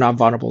children are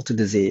vulnerable to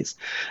disease.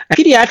 And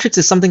pediatrics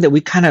is something that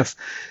we kind of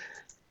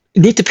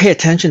need to pay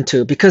attention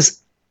to, because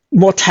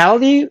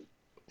mortality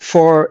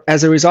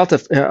as a result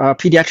of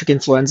pediatric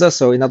influenza,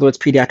 so in other words,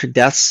 pediatric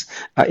deaths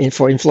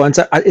for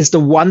influenza, is the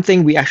one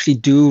thing we actually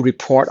do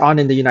report on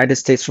in the United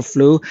States for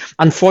flu.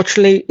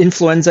 Unfortunately,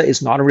 influenza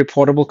is not a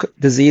reportable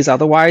disease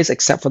otherwise,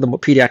 except for the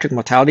pediatric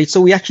mortality. So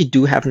we actually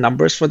do have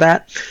numbers for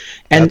that.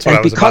 And that's what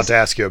I was about to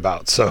ask you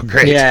about. So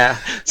great. Yeah.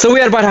 So we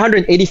had about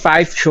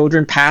 185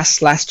 children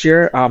pass last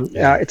year.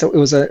 It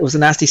was a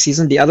nasty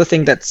season. The other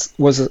thing it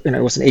was an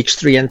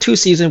H3N2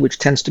 season, which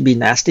tends to be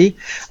nasty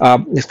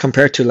as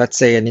compared to, let's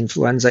say, an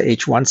influenza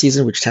H1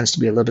 season, which tends to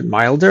be a little bit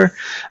milder.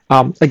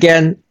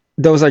 Again,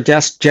 those are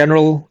just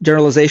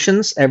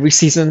generalizations. Every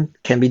season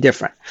can be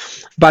different.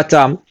 But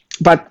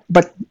but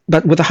with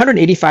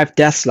 185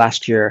 deaths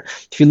last year,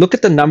 if you look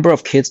at the number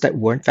of kids that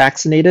weren't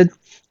vaccinated,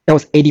 that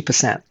was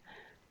 80%.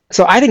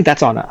 So I think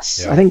that's on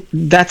us. Yeah. I think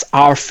that's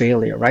our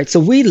failure, right? So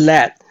we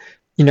let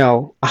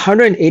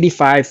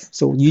 185,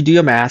 so you do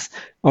your math,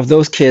 of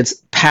those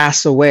kids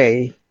pass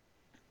away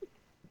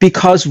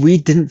because we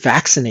didn't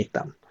vaccinate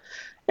them.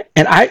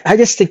 And I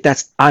just think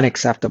that's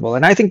unacceptable.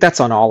 And I think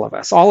that's on all of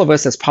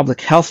us as public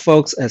health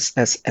folks,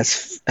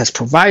 as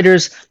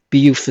providers, be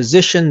you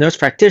physician, nurse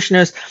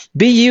practitioners,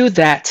 be you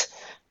that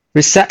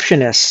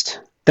receptionist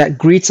that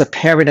greets a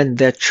parent and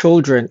their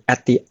children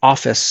at the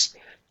office.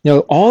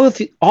 All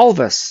of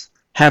us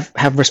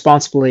have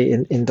responsibility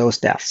in those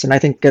deaths. And I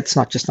think it's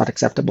not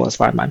acceptable as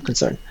far as I'm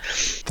concerned.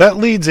 That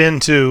leads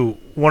into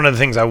one of the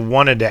things I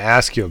wanted to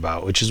ask you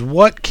about, which is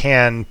what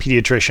can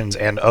pediatricians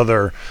and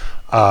other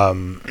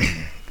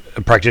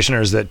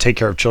practitioners that take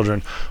care of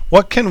children,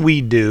 what can we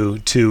do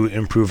to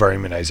improve our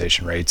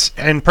immunization rates?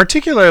 And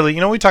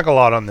particularly, we talk a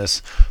lot on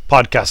this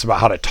podcast about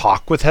how to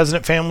talk with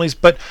hesitant families,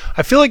 but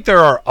I feel like there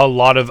are a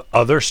lot of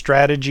other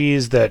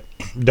strategies that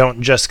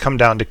don't just come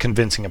down to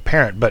convincing a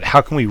parent, but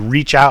how can we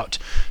reach out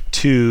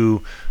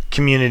to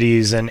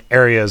communities and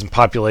areas and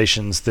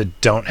populations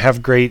that don't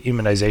have great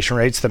immunization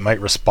rates that might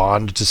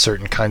respond to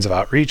certain kinds of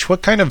outreach?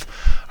 What kind of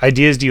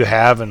ideas do you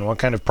have, and what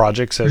kind of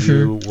projects have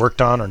you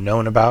worked on or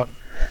known about?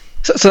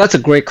 So that's a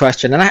great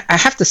question, and I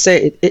have to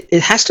say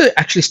it has to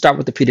actually start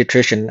with the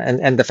pediatrician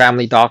and the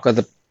family doc or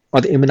the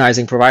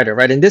immunizing provider,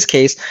 right? In this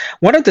case,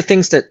 one of the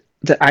things that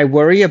I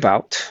worry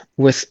about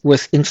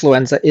with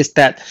influenza is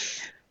that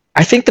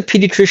I think the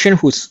pediatrician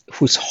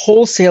who's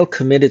wholesale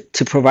committed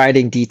to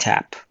providing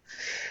DTaP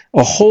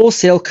or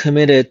wholesale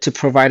committed to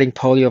providing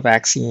polio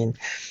vaccine,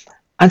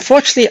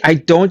 unfortunately, I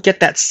don't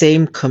get that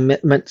same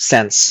commitment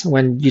sense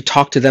when you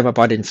talk to them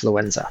about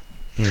influenza.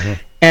 Mm-hmm.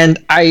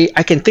 And I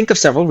can think of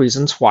several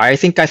reasons why. I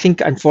think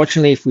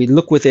unfortunately, if we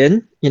look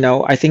within,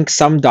 I think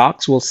some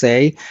docs will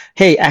say,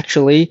 hey,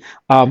 actually,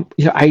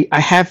 I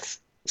have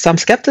some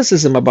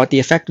skepticism about the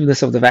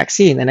effectiveness of the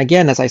vaccine. And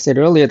again, as I said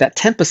earlier, that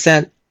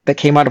 10% that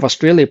came out of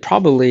Australia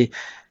probably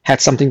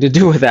had something to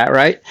do with that,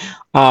 right?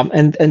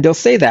 And they'll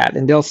say that,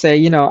 and they'll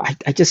say,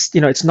 I just,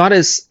 it's not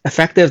as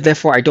effective,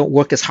 therefore I don't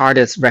work as hard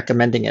as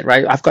recommending it,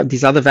 right? I've got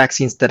these other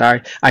vaccines that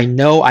I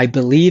know I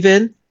believe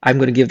in. I'm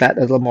going to give that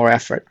a little more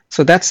effort.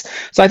 So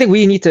I think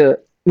we need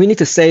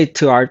to say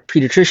to our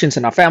pediatricians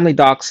and our family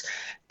docs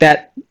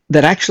that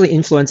actually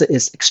influenza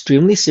is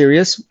extremely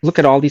serious. Look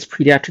at all these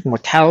pediatric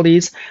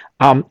mortalities.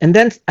 And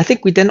then I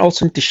think we then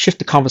also need to shift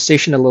the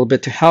conversation a little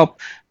bit to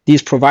help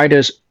these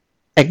providers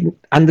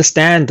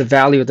understand the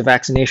value of the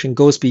vaccination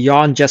goes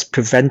beyond just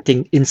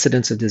preventing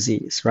incidence of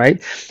disease,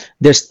 right?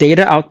 There's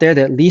data out there,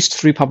 there are at least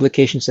 3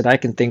 publications that I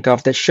can think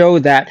of that show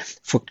that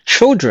for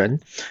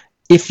children,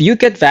 if you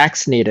get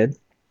vaccinated,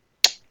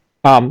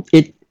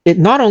 it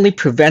not only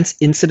prevents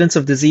incidence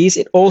of disease,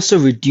 it also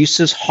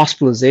reduces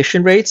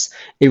hospitalization rates,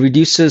 it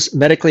reduces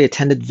medically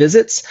attended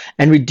visits,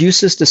 and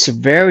reduces the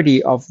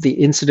severity of the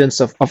incidence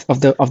of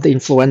the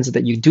influenza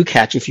that you do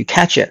catch if you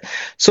catch it,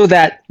 so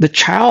that the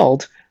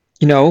child,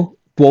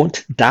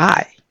 won't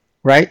die,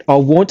 right?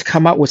 Or won't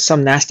come out with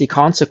some nasty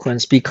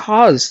consequence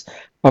because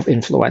of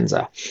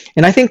influenza.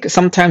 And I think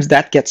sometimes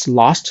that gets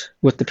lost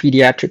with the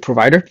pediatric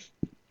provider,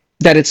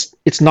 that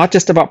it's not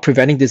just about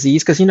preventing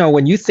disease, because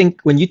when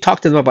you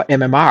talk to them about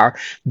MMR,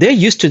 they're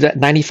used to that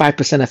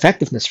 95%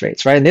 effectiveness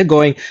rates, right? And they're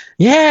going,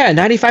 yeah,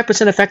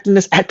 95%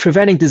 effectiveness at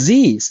preventing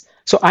disease.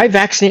 So I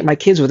vaccinate my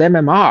kids with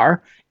MMR,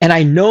 and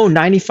I know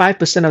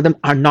 95% of them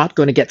are not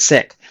going to get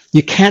sick.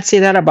 You can't say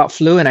that about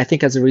flu, and I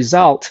think as a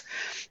result,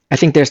 I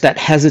think there's that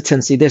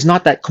hesitancy. There's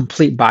not that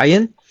complete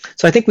buy-in.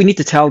 So I think we need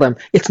to tell them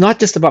it's not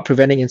just about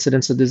preventing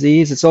incidence of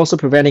disease, it's also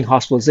preventing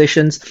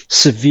hospitalizations,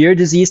 severe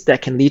disease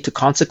that can lead to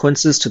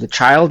consequences to the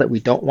child that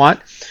we don't want.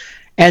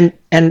 And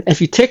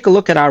if you take a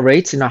look at our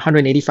rates in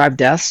 185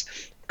 deaths,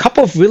 a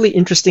couple of really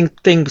interesting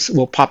things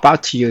will pop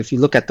out to you if you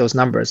look at those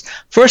numbers.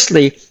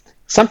 Firstly,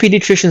 some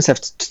pediatricians have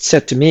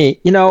said to me,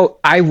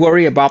 I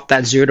worry about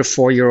that 0 to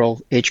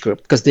 4-year-old age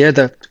group because they're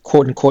the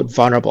quote-unquote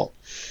vulnerable.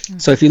 Mm-hmm.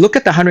 So if you look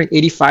at the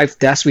 185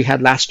 deaths we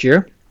had last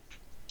year,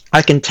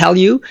 I can tell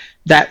you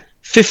that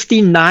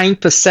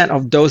 59%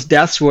 of those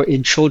deaths were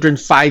in children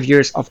 5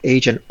 years of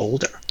age and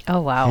older.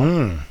 Oh,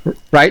 wow.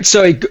 Right?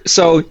 So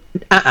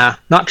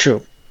not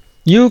true.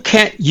 You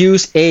can't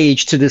use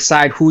age to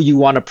decide who you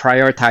want to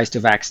prioritize to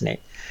vaccinate.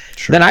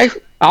 Sure. Then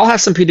I'll have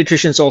some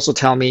pediatricians also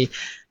tell me,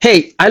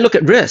 hey, I look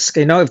at risk.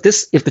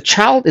 If the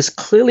child is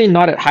clearly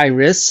not at high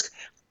risk,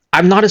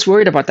 I'm not as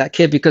worried about that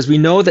kid because we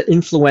know that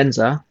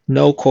influenza,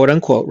 no quote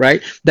unquote,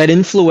 right? That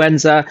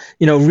influenza,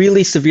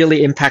 really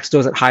severely impacts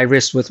those at high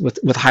risk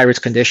with high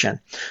risk condition.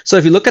 So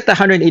if you look at the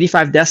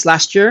 185 deaths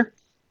last year,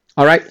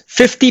 all right,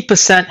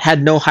 50%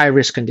 had no high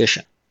risk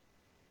condition.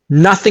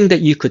 Nothing that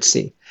you could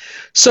see.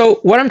 So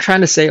what I'm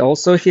trying to say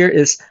also here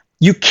is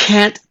you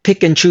can't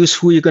pick and choose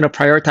who you're going to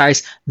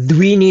prioritize.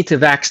 We need to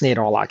vaccinate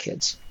all our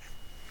kids.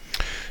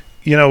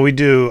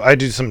 I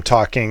do some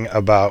talking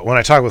about, when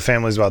I talk with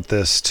families about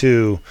this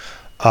too,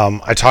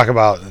 I talk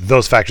about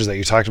those factors that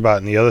you talked about,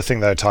 and the other thing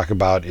that I talk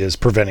about is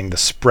preventing the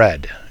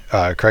spread.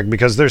 Correct?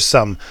 Because there's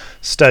some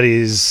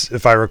studies,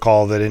 if I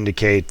recall, that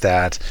indicate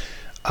that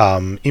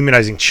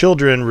immunizing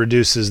children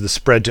reduces the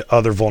spread to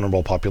other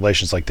vulnerable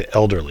populations like the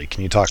elderly.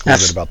 Can you talk a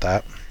little bit about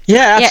that?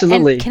 Yeah,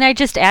 absolutely. Yeah, and can I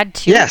just add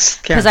to?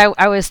 Yes, because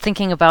I was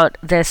thinking about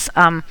this.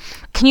 Can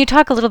you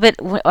talk a little bit,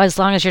 as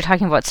long as you're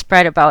talking about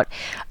spread, about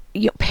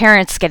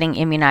parents getting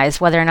immunized,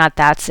 whether or not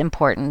that's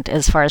important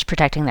as far as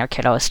protecting their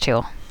kiddos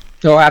too?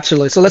 Oh,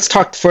 absolutely. So let's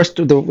talk first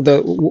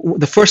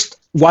the first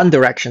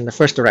the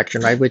first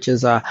direction, right? Which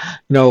is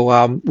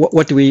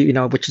what do we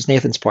which is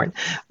Nathan's point.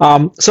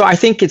 So I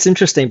think it's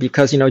interesting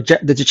because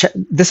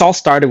this all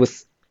started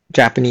with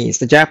Japanese.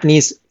 The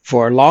Japanese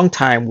for a long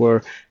time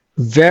were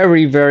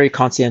very, very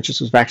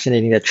conscientious with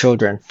vaccinating their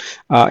children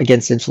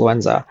against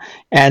influenza,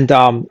 and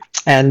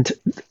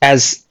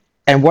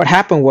what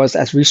happened was,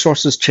 as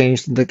resources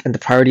changed and the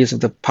priorities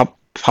of the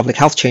public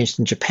health changed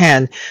in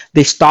Japan,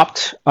 they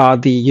stopped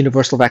the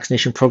universal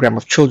vaccination program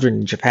of children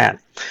in Japan.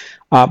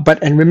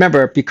 And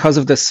remember, because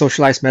of the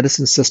socialized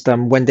medicine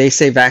system, when they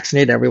say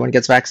vaccinate, everyone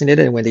gets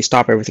vaccinated, and when they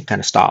stop, everything kind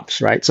of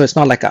stops, right? So it's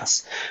not like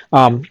us.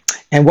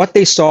 And what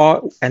they saw,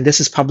 and this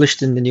is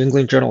published in the New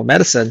England Journal of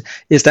Medicine,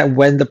 is that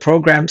when the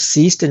program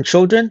ceased in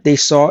children, they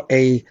saw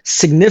a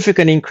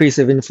significant increase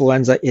of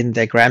influenza in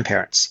their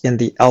grandparents, in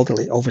the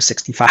elderly over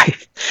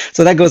 65.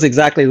 So that goes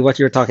exactly with what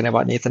you were talking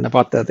about, Nathan,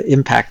 about the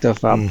impact of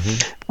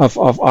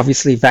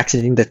obviously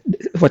vaccinating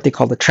what they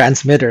call the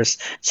transmitters.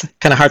 It's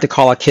kind of hard to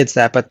call our kids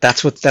that, but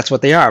that's what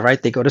they are,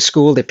 right? They go to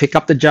school, they pick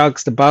up the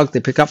bugs,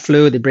 they pick up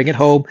flu, they bring it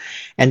home,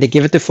 and they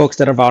give it to folks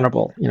that are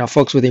vulnerable,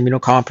 folks with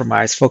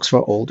immunocompromised, folks who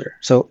are older.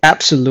 So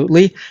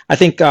absolutely, I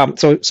think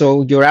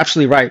so you're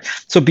absolutely right.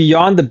 So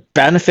beyond the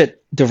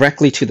benefit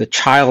directly to the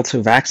child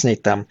to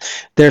vaccinate them,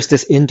 there's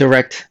this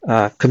indirect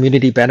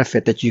community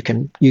benefit that you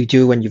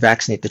do when you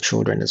vaccinate the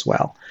children as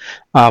well.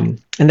 And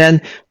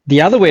then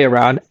the other way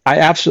around, I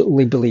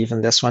absolutely believe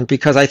in this one,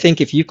 because I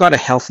think if you've got a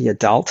healthy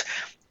adult,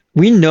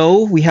 we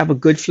know we have a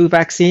good flu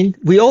vaccine.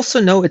 We also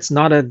know it's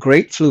not a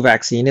great flu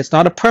vaccine. It's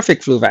not a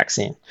perfect flu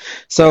vaccine.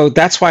 So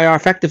that's why our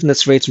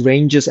effectiveness rates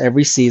ranges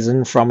every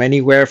season from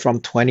anywhere from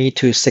 20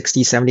 to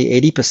 60,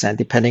 70, 80%,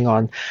 depending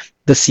on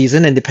the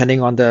season and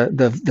depending on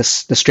the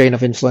strain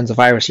of influenza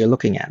virus you're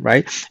looking at,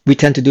 right?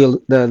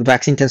 The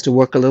vaccine tends to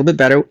work a little bit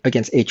better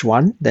against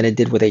H1 than it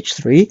did with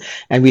H3.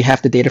 And we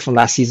have the data from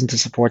last season to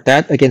support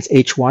that. Against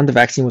H1, the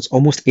vaccine was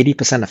almost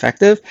 80%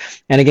 effective.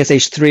 And against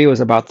H3, it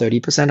was about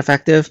 30%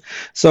 effective.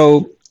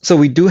 So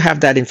we do have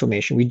that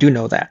information. We do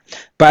know that.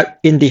 But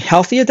in the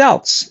healthy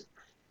adults,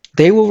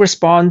 they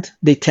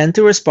tend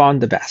to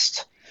respond the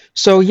best.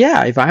 So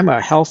yeah, if I'm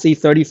a healthy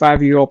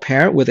 35-year-old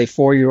parent with a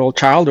 4-year-old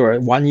child or a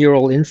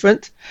 1-year-old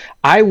infant,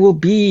 I will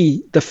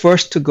be the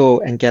first to go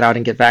and get out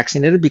and get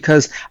vaccinated,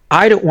 because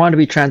I don't want to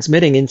be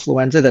transmitting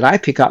influenza that I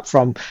pick up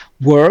from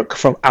work,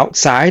 from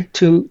outside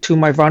to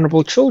my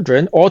vulnerable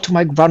children or to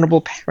my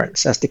vulnerable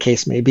parents, as the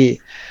case may be.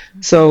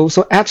 So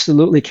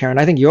absolutely, Karen,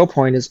 I think your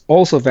point is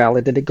also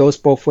valid, that it goes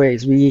both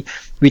ways. We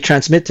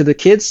transmit to the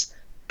kids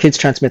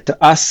transmit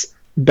to us.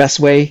 Best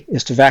way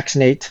is to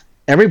vaccinate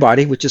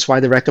everybody, which is why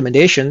the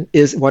recommendation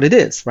is what it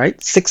is,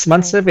 right? 6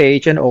 months of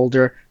age and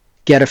older,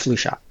 get a flu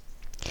shot.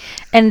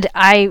 And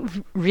I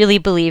really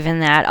believe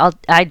in that.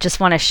 I just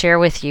want to share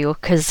with you,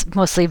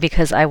 mostly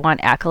because I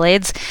want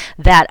accolades,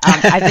 that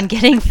I've been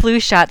getting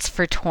flu shots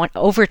for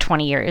over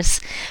 20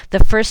 years.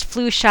 The first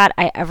flu shot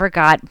I ever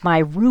got, my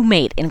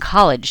roommate in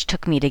college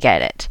took me to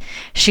get it.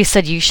 She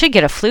said, you should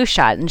get a flu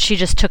shot, and she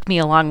just took me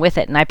along with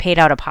it, and I paid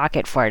out of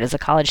pocket for it as a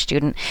college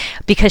student,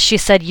 because she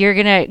said, you're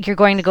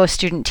going to go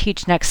student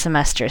teach next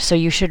semester, so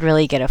you should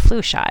really get a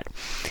flu shot.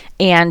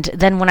 And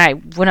then when I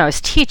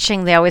was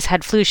teaching, they always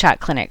had flu shot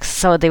clinics,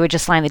 so they would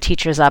just line the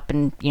teachers up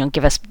and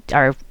give us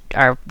our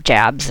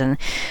jabs, and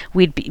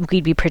we'd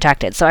be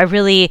protected. So I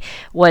really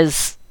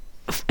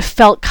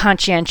felt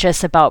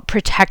conscientious about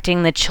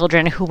protecting the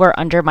children who were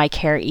under my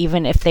care,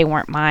 even if they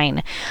weren't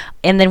mine.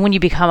 And then when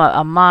you become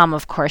a mom,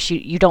 of course,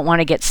 you don't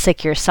want to get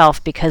sick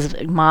yourself, because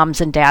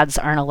moms and dads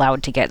aren't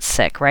allowed to get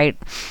sick, right?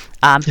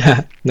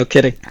 No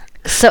kidding.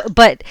 So,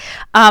 but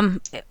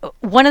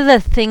one of the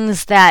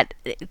things that,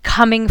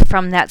 coming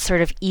from that sort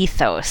of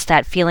ethos,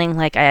 that feeling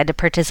like I had to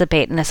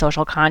participate in a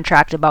social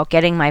contract about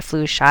getting my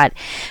flu shot,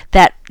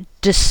 that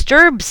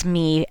disturbs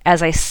me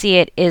as I see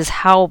it, is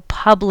how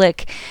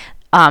public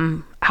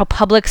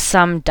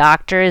some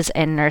doctors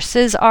and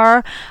nurses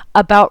are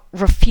about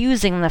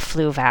refusing the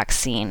flu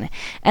vaccine.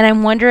 And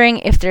I'm wondering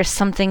if there's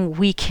something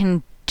we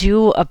can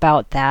do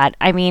about that.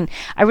 I mean,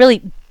 I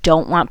really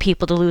don't want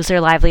people to lose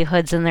their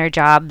livelihoods and their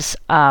jobs.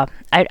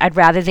 I'd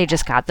rather they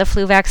just got the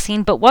flu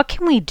vaccine. But what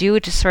can we do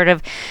to sort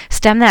of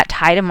stem that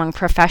tide among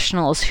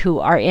professionals who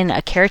are in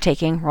a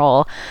caretaking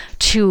role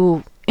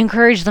to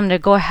encourage them to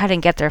go ahead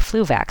and get their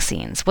flu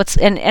vaccines?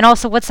 And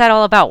also, what's that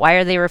all about? Why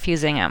are they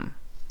refusing them?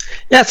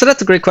 Yeah, so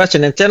that's a great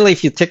question. And generally,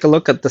 if you take a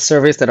look at the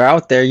surveys that are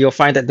out there, you'll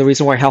find that the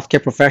reason why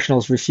healthcare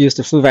professionals refuse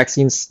the flu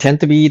vaccines tend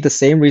to be the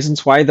same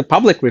reasons why the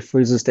public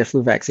refuses their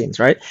flu vaccines,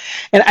 right?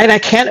 And I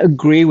can't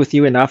agree with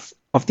you enough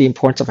of the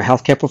importance of a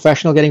healthcare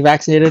professional getting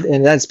vaccinated,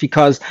 and that's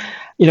because,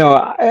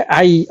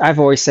 I've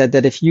always said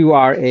that if you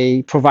are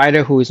a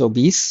provider who is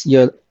obese,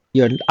 you're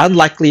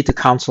unlikely to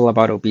counsel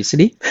about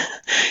obesity,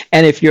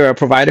 and if you're a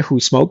provider who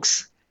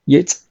smokes,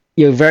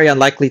 you're very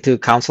unlikely to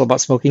counsel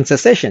about smoking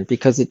cessation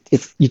because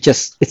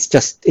it's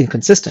just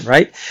inconsistent,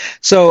 right?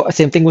 So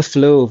same thing with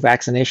flu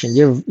vaccination.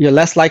 You're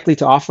less likely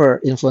to offer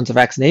influenza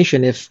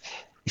vaccination if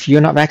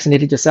you're not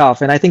vaccinated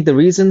yourself. And I think the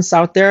reasons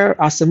out there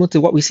are similar to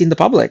what we see in the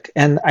public.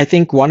 And I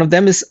think one of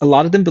them is a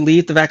lot of them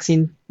believe the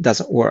vaccine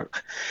doesn't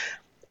work.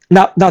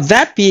 Now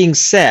that being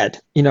said,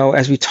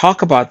 as we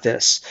talk about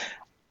this,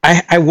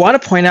 I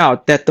want to point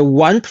out that the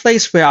one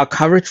place where our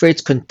coverage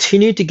rates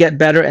continue to get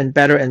better and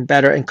better and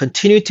better and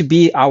continue to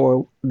be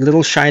our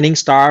little shining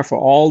star for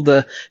all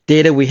the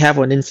data we have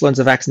on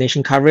influenza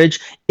vaccination coverage,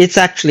 it's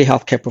actually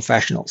healthcare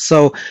professionals.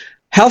 So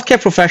healthcare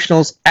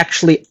professionals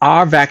actually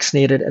are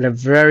vaccinated at a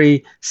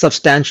very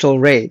substantial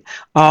rate.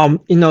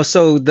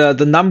 So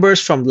the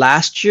numbers from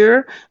last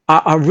year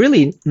are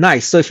really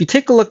nice. So if you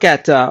take a look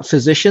at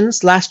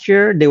physicians last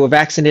year, they were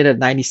vaccinated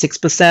at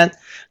 96%.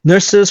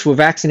 Nurses were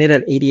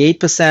vaccinated at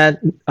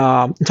 88%,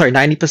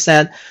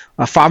 90%.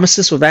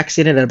 Pharmacists were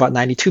vaccinated at about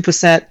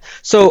 92%.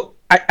 So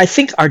I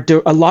think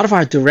a lot of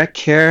our direct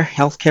care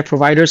healthcare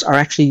providers are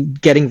actually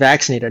getting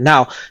vaccinated.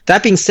 Now,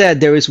 that being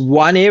said, there is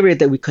one area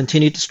that we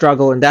continue to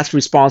struggle, and that's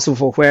responsible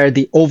for where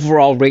the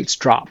overall rates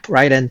drop,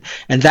 right? And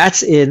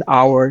that's in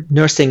our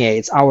nursing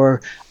aides,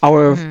 our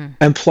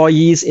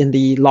employees in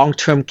the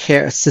long-term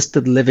care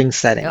assisted living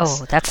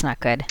settings. Oh, that's not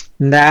good.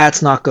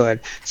 That's not good.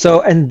 So,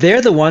 and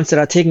they're the ones that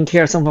are taking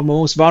care of some of the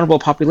most vulnerable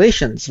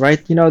populations,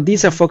 right?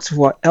 These are folks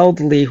who are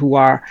elderly, who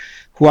are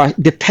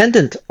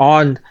dependent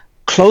on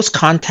close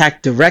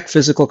contact, direct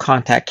physical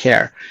contact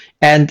care.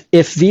 And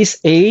if these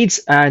aides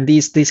and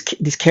these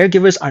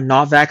caregivers are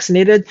not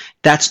vaccinated,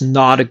 that's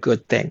not a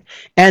good thing.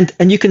 And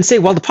you can say,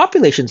 well, the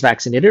population's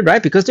vaccinated,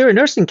 right? Because they're in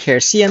nursing care,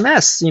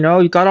 CMS,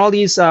 you got all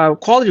these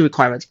quality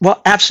requirements. Well,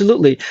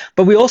 absolutely.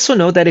 But we also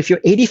know that if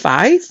you're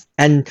 85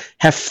 and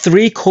have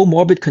 3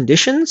 comorbid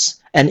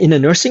conditions and in a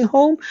nursing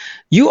home,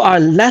 you are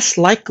less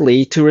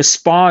likely to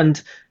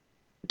respond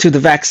to the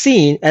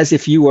vaccine as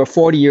if you were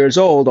 40 years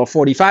old or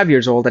 45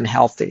 years old and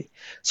healthy.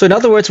 So in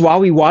other words, while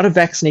we want to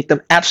vaccinate them,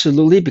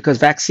 absolutely, because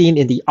vaccine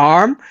in the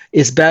arm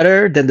is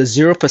better than the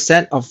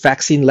 0% of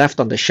vaccine left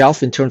on the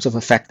shelf in terms of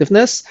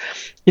effectiveness.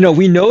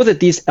 We know that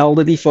these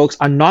elderly folks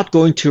are not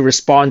going to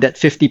respond at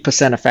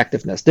 50%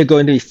 effectiveness. They're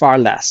going to be far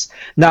less.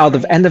 Now,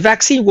 the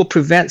vaccine will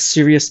prevent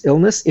serious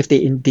illness if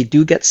they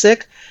do get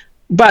sick.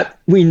 But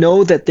we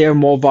know that they're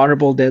more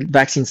vulnerable, the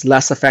vaccine's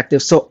less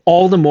effective. So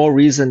all the more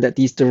reason that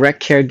these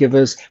direct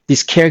caregivers,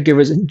 these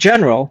caregivers in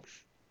general,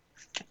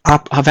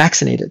 are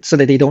vaccinated so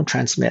that they don't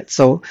transmit.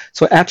 So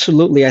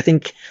absolutely, I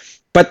think.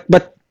 But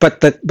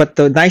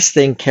the nice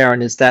thing,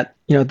 Karen, is that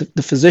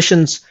the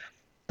physicians,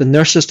 the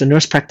nurses, the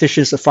nurse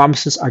practitioners, the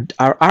pharmacists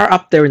are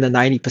up there in the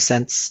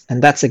 90%,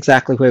 and that's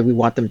exactly where we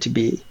want them to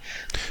be.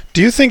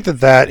 Do you think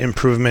that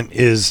improvement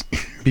is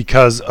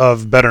because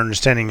of better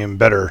understanding and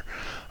better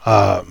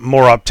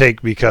more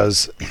uptake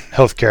because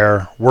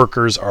healthcare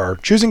workers are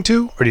choosing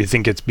to, or do you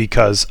think it's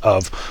because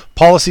of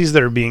policies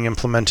that are being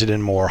implemented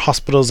in more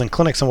hospitals and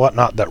clinics and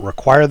whatnot that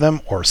require them,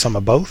 or some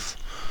of both?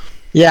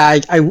 Yeah,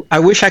 I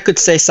wish I could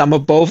say some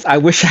of both. I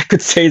wish I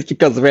could say it's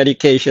because of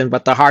education,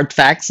 but the hard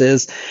facts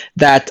is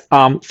that,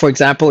 for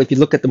example, if you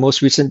look at the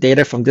most recent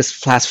data from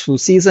this last flu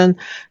season,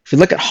 if you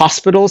look at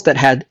hospitals that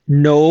had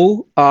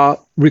no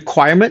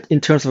requirement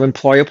in terms of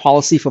employer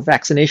policy for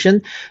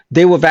vaccination,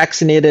 their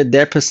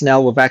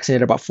personnel were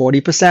vaccinated about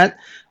 40%.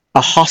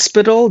 A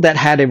hospital that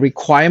had a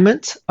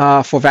requirement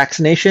for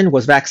vaccination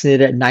was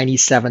vaccinated at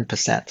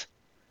 97%.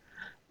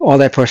 All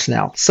their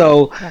personnel.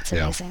 So that's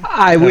amazing.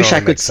 I wish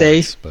I could say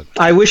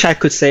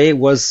it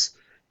was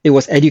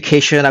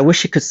education. I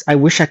wish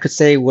I could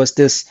say it was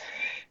this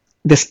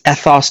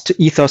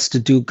ethos to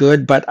do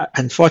good. But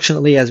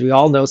unfortunately, as we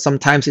all know,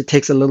 sometimes it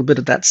takes a little bit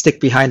of that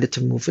stick behind it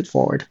to move it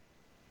forward.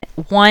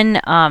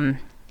 One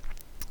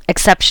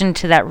exception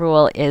to that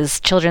rule is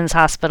Children's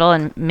Hospital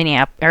in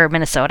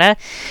Minnesota,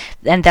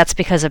 and that's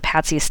because of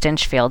Patsy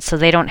Stinchfield. So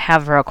they don't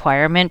have a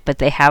requirement, but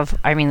they have.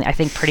 I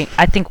think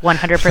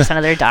 100%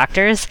 of their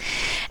doctors.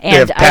 And they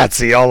have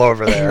Patsy all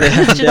over there.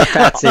 Yeah,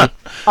 Patsy.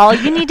 All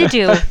you need to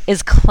do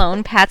is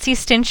clone Patsy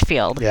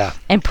Stinchfield,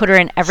 and put her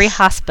in every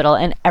hospital,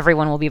 and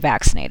everyone will be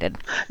vaccinated.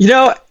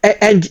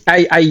 And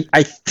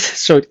I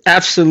so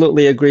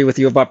absolutely agree with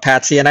you about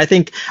Patsy, and I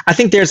think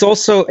there's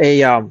also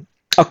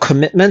a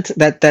commitment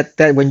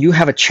that when you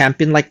have a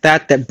champion like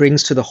that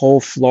brings to the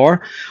whole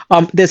floor,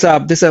 there's a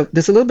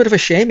little bit of a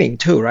shaming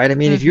too, right? I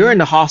mean, if you're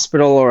in a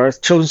hospital or a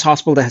children's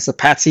hospital that has a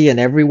Patsy and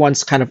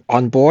everyone's kind of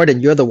on board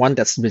and you're the one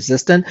that's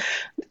resistant,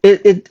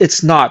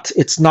 it's not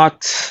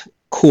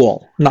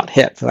cool, not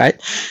hip, right?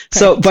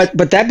 So, but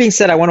that being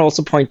said, I want to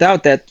also point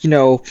out that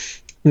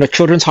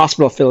Children's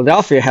Hospital of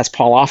Philadelphia has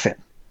Paul Offit,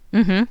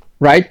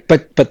 right?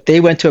 But they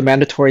went to a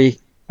mandatory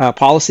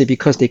policy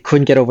because they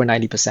couldn't get over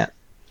 90%.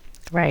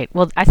 Right.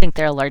 Well, I think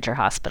they're a larger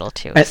hospital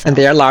too. And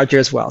they are larger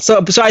as well.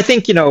 So I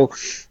think,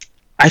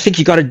 I think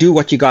you got to do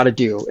what you got to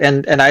do,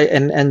 and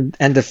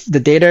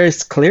the data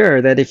is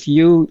clear that if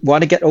you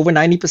want to get over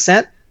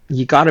 90%,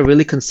 you got to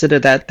really consider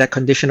that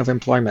condition of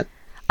employment.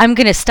 I'm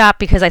going to stop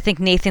because I think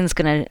Nathan's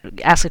going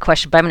to ask a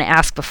question, but I'm going to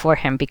ask before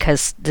him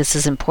because this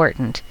is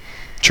important.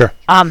 Sure.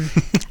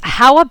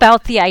 How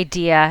about the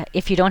idea,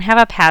 if you don't have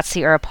a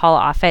Patsy or a Paul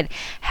Offit,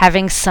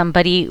 having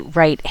somebody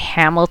write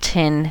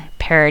Hamilton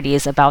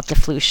parodies about the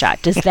flu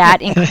shot? Does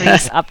that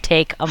increase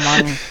uptake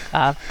among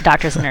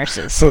doctors and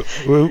nurses? So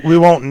we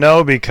won't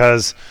know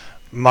because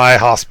my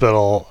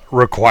hospital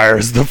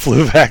requires the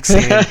flu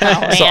vaccine,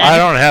 so I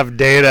don't have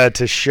data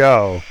to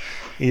show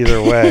either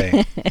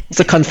way. It's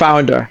a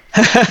confounder.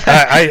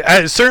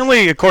 I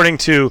certainly, according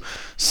to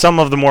some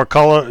of the more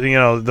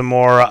the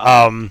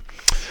more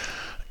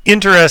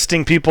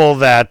interesting people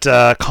that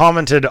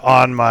commented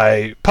on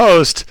my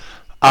post,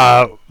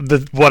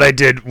 what I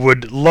did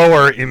would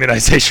lower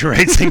immunization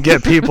rates and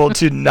get people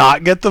to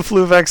not get the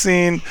flu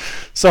vaccine.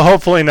 So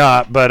hopefully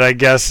not, but I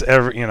guess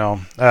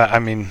I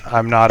mean,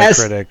 I'm not a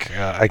critic.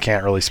 I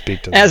can't really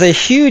speak to that. As a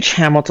huge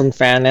Hamilton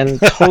fan and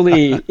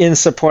totally in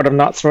support of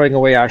not throwing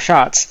away our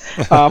shots,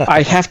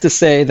 I have to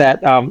say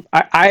that I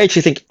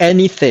actually think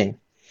anything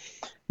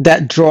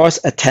that draws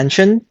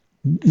attention,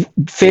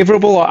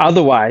 favorable or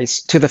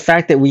otherwise, to the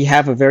fact that we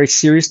have a very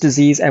serious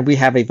disease and we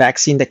have a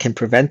vaccine that can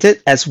prevent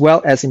it, as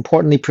well as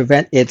importantly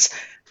prevent its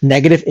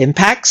negative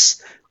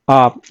impacts,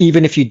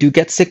 even if you do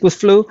get sick with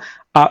flu,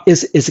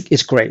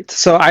 is great.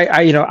 So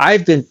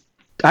I've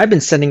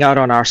been sending out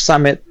on our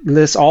summit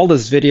list all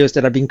those videos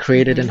that are being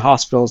created in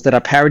hospitals that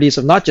are parodies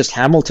of not just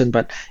Hamilton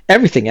but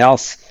everything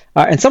else,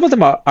 and some of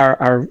them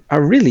are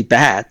really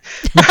bad.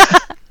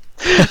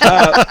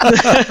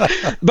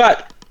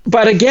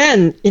 But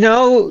again,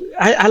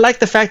 I like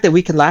the fact that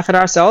we can laugh at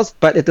ourselves,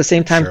 but at the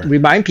same time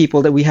remind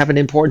people that we have an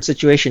important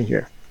situation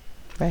here.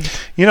 Right.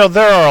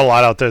 There are a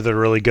lot out there that are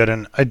really good,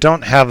 and I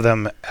don't have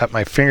them at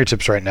my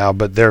fingertips right now,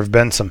 but there have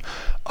been some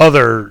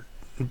other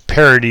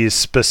parodies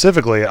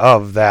specifically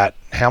of that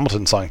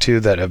Hamilton song too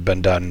that have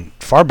been done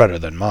far better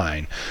than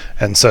mine.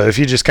 And so if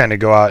you just kind of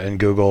go out and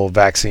Google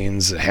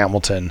vaccines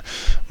Hamilton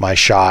my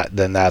shot,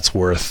 then that's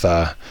worth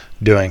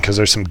doing, because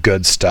there's some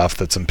good stuff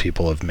that some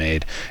people have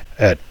made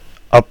at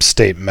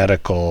Upstate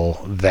Medical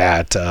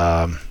that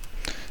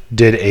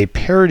did a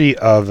parody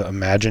of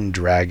Imagine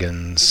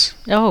Dragons.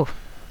 Oh.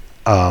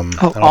 And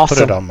I'll put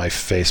it on my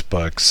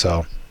Facebook.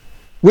 So,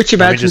 which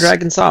Imagine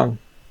Dragons song?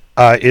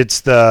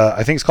 It's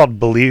I think it's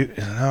called Believer.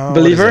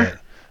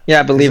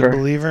 Yeah, Believer.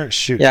 Believer.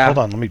 Shoot. Yeah. Hold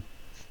on. Let me.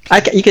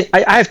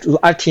 I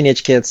have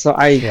teenage kids, so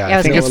I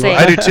think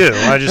I do too.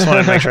 I just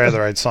wanted to make sure I had the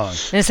right song. I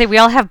was gonna say we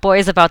all have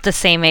boys about the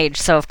same age,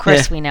 so of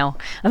course we know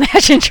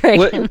Imagine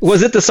Dragons.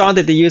 Was it the song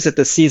that they used at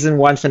the season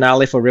 1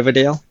 finale for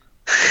Riverdale?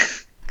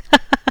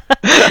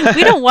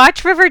 We don't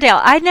watch Riverdale.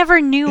 I never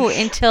knew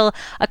until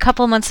a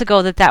couple months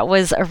ago that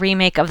was a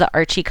remake of the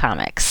Archie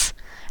comics.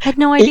 I had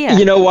no idea.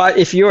 You know what?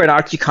 If you're an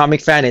Archie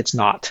comic fan, it's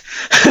not.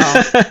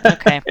 Oh,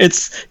 okay.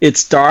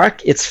 It's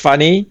dark. It's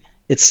funny.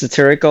 It's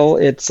satirical.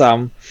 It's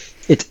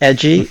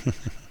edgy.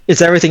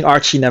 It's everything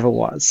Archie never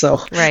was. So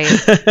right.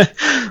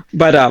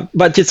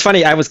 But it's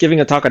funny. I was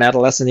giving a talk on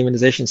adolescent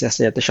immunizations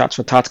yesterday at the Shots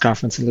for Tots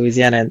conference in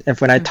Louisiana, and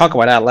when I talk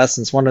about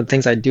adolescents, one of the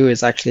things I do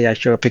is actually I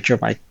show a picture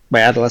of my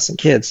adolescent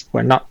kids. Who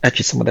are not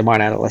actually, some of them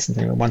aren't adolescents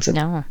anymore. One's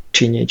a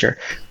teenager.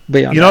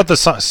 What the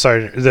song?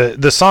 Sorry,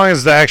 the song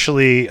is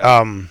actually.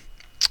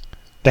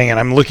 Dang it!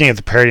 I'm looking at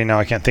the parody now.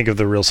 I can't think of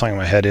the real song in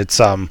my head.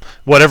 It's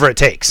Whatever It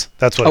Takes.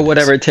 That's what.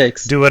 Whatever it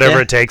takes. Do whatever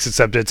it takes.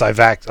 Except it's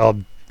I'll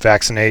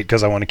vaccinate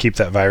because I want to keep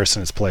that virus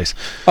in its place.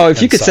 Oh,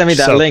 if you could send me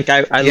that link,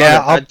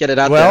 I'd get it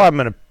out there. Well, I'm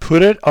going to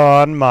put it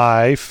on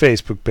my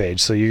Facebook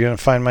page, so you're going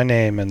to find my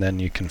name, and then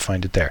you can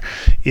find it there.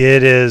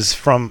 It is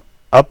from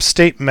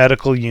Upstate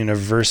Medical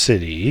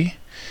University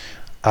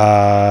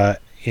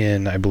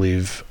in, I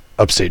believe,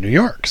 upstate New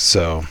York.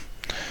 So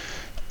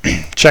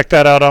check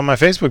that out on my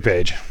Facebook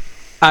page.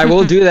 I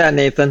will do that,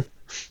 Nathan.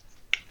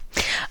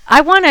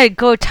 I want to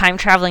go time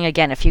traveling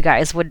again, if you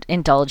guys would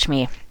indulge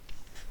me.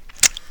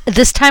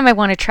 This time I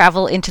want to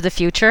travel into the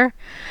future,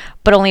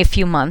 but only a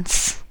few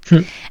months.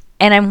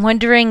 And I'm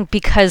wondering,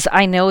 because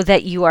I know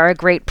that you are a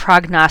great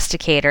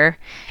prognosticator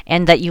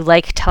and that you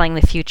like telling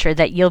the future,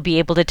 that you'll be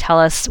able to tell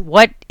us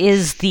what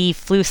is the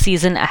flu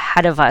season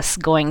ahead of us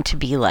going to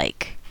be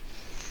like.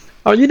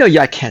 Oh,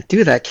 I can't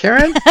do that,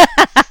 Karen.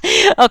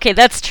 Okay,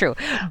 that's true.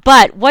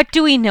 But what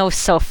do we know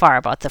so far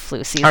about the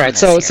flu season? All right,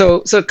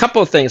 so a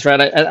couple of things,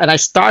 right? I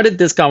started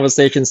this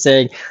conversation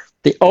saying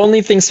the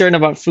only thing certain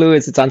about flu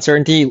is its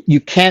uncertainty. You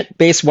can't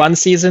base one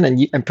season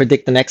and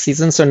predict the next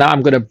season. So now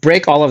I'm going to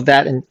break all of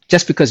that, and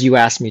just because you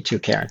asked me to,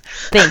 Karen.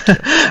 Thank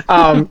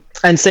you.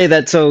 And say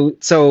that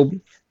so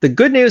the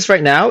good news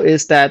right now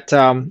is that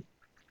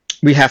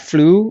we have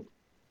flu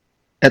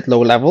at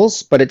low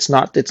levels, but it's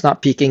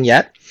not peaking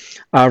yet.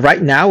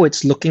 Right now,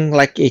 it's looking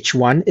like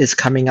H1 is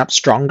coming up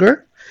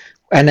stronger.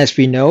 And as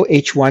we know,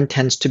 H1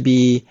 tends to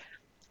be,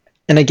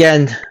 and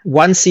again,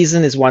 one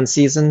season is one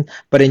season,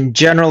 but in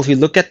general, if you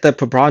look at the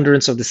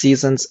preponderance of the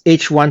seasons,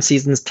 H1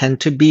 seasons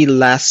tend to be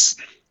less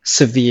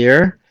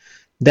severe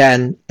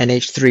than an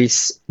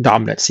H3's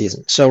dominant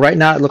season. So right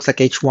now it looks like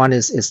H1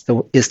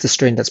 is the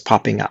strain that's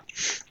popping up.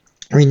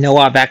 We know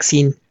our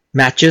vaccine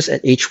matches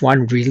at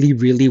H1 really,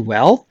 really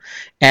well.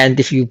 And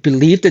if you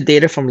believe the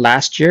data from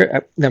last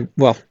year,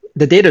 well,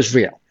 the data is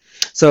real.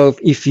 So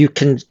if you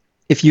can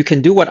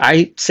do what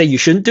I say you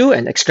shouldn't do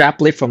and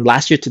extrapolate from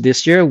last year to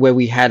this year, where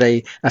we had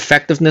a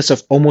effectiveness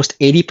of almost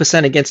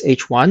 80% against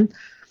H1,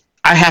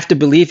 I have to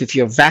believe if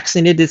you're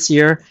vaccinated this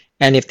year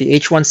and if the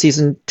H1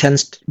 season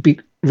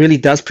really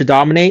does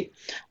predominate,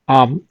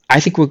 I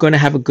think we're going to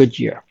have a good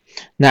year.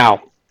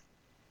 Now,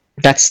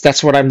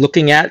 that's what I'm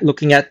looking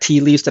at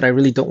tea leaves that I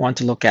really don't want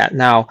to look at.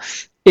 Now,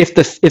 if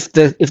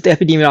the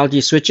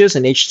epidemiology switches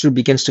and H3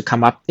 begins to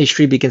come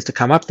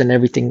up, then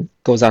everything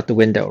goes out the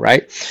window,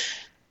 right?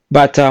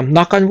 But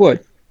knock on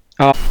wood.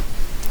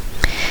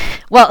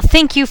 Well,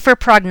 thank you for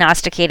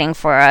prognosticating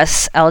for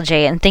us,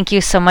 LJ, and thank you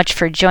so much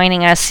for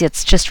joining us.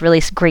 It's just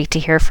really great to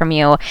hear from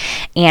you,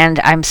 and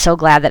I'm so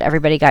glad that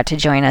everybody got to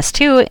join us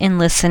too and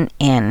listen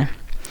in.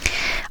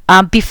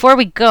 Before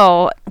we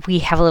go, we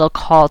have a little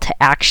call to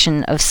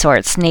action of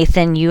sorts.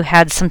 Nathan, you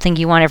had something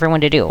you want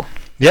everyone to do.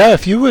 Yeah,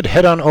 if you would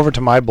head on over to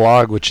my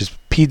blog, which is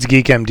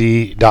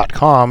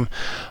pedsgeekmd.com,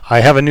 I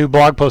have a new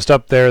blog post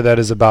up there that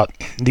is about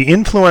the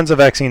influenza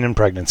vaccine in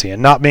pregnancy.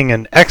 And not being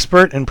an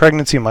expert in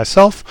pregnancy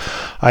myself,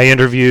 I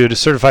interviewed a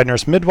certified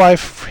nurse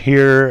midwife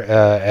here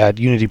at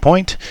Unity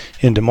Point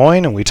in Des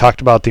Moines, and we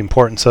talked about the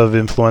importance of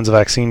influenza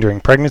vaccine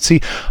during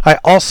pregnancy. I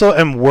also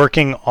am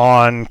working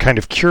on kind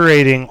of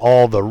curating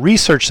all the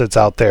research that's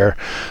out there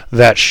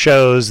that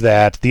shows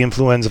that the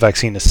influenza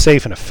vaccine is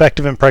safe and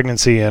effective in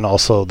pregnancy, and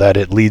also that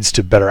it leads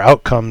to better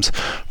outcomes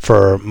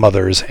for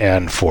mothers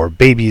and for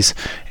babies.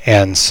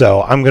 And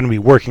so I'm going to be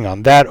working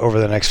on that over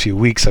the next few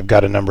weeks. I've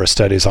got a number of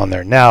studies on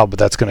there now, but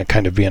that's going to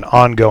kind of be an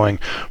ongoing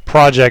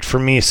project for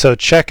me. So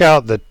check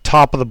out the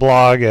top of the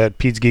blog at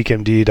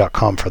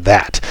pedsgeekmd.com for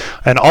that.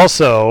 And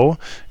also,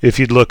 if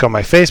you'd look on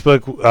my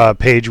Facebook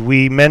page,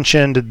 we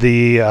mentioned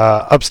the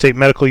Upstate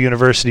Medical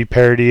University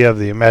parody of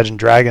the Imagine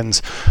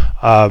Dragons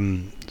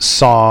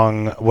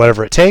song,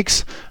 Whatever It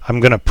Takes. I'm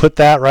going to put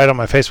that right on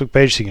my Facebook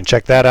page so you can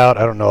check that out.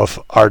 I don't know if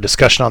our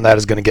discussion on that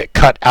is going to get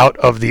cut out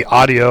of the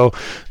audio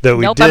that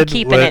we did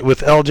with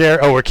LJ.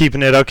 Oh, we're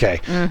keeping it? Okay.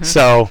 Mm-hmm.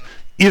 So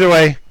either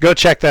way, go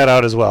check that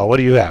out as well. What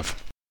do you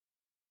have?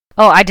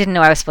 Oh, I didn't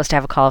know I was supposed to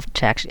have a call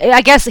to action.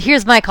 I guess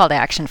here's my call to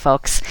action,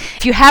 folks.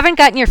 If you haven't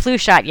gotten your flu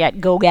shot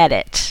yet, go get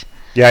it.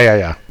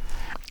 Yeah.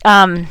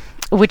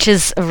 Which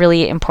is a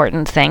really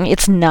important thing.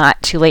 It's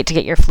not too late to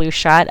get your flu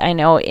shot. I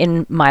know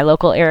in my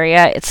local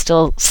area, it's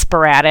still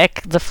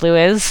sporadic, the flu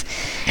is.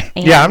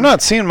 Yeah, I'm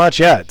not seeing much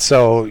yet.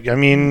 So, I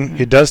mean,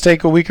 it does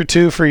take a week or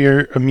two for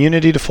your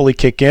immunity to fully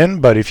kick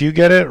in, but if you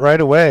get it right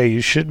away,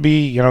 you should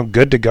be,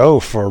 good to go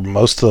for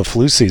most of the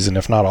flu season,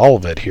 if not all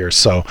of it here.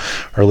 So,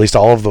 or at least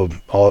all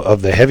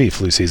of the heavy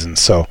flu season.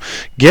 So,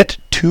 get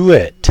to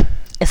it.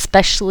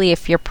 Especially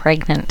if you're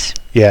pregnant.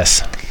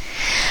 Yes.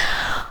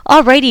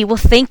 Alrighty, well,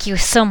 thank you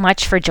so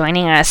much for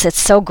joining us. It's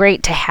so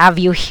great to have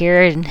you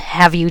here and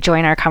have you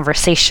join our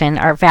conversation,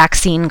 our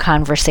vaccine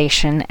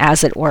conversation,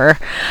 as it were.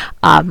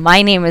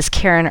 My name is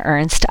Karen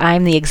Ernst.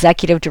 I'm the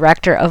Executive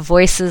Director of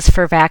Voices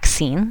for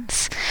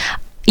Vaccines.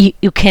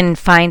 You can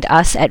find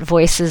us at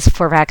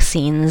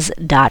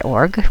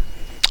voicesforvaccines.org.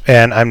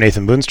 And I'm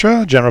Nathan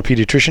Boonstra, General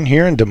Pediatrician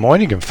here in Des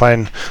Moines. You can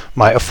find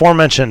my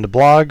aforementioned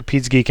blog,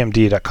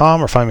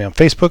 pedsgeekmd.com, or find me on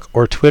Facebook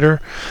or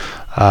Twitter.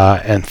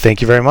 And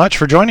thank you very much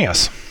for joining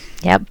us.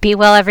 Yep. Be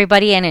well,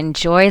 everybody, and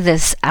enjoy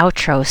this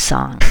outro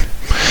song.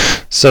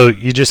 So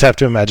you just have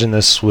to imagine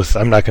this with,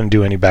 I'm not going to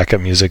do any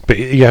backup music, but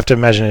you have to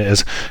imagine it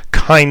as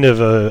kind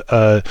of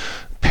a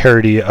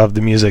parody of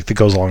the music that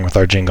goes along with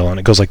our jingle, and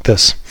it goes like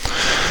this.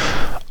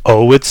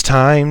 Oh, it's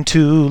time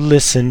to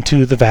listen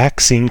to the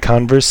vaccine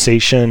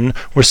conversation.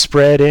 We're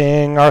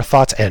spreading our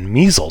thoughts and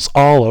measles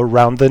all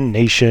around the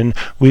nation.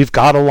 We've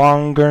got a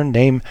longer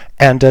name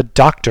and a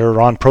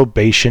doctor on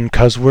probation,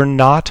 'cause we're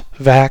not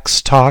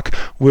Vax Talk,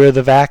 we're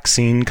the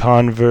vaccine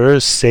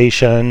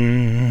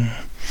conversation.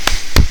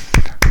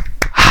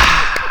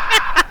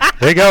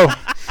 There you go.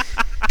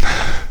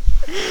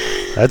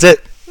 That's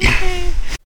it.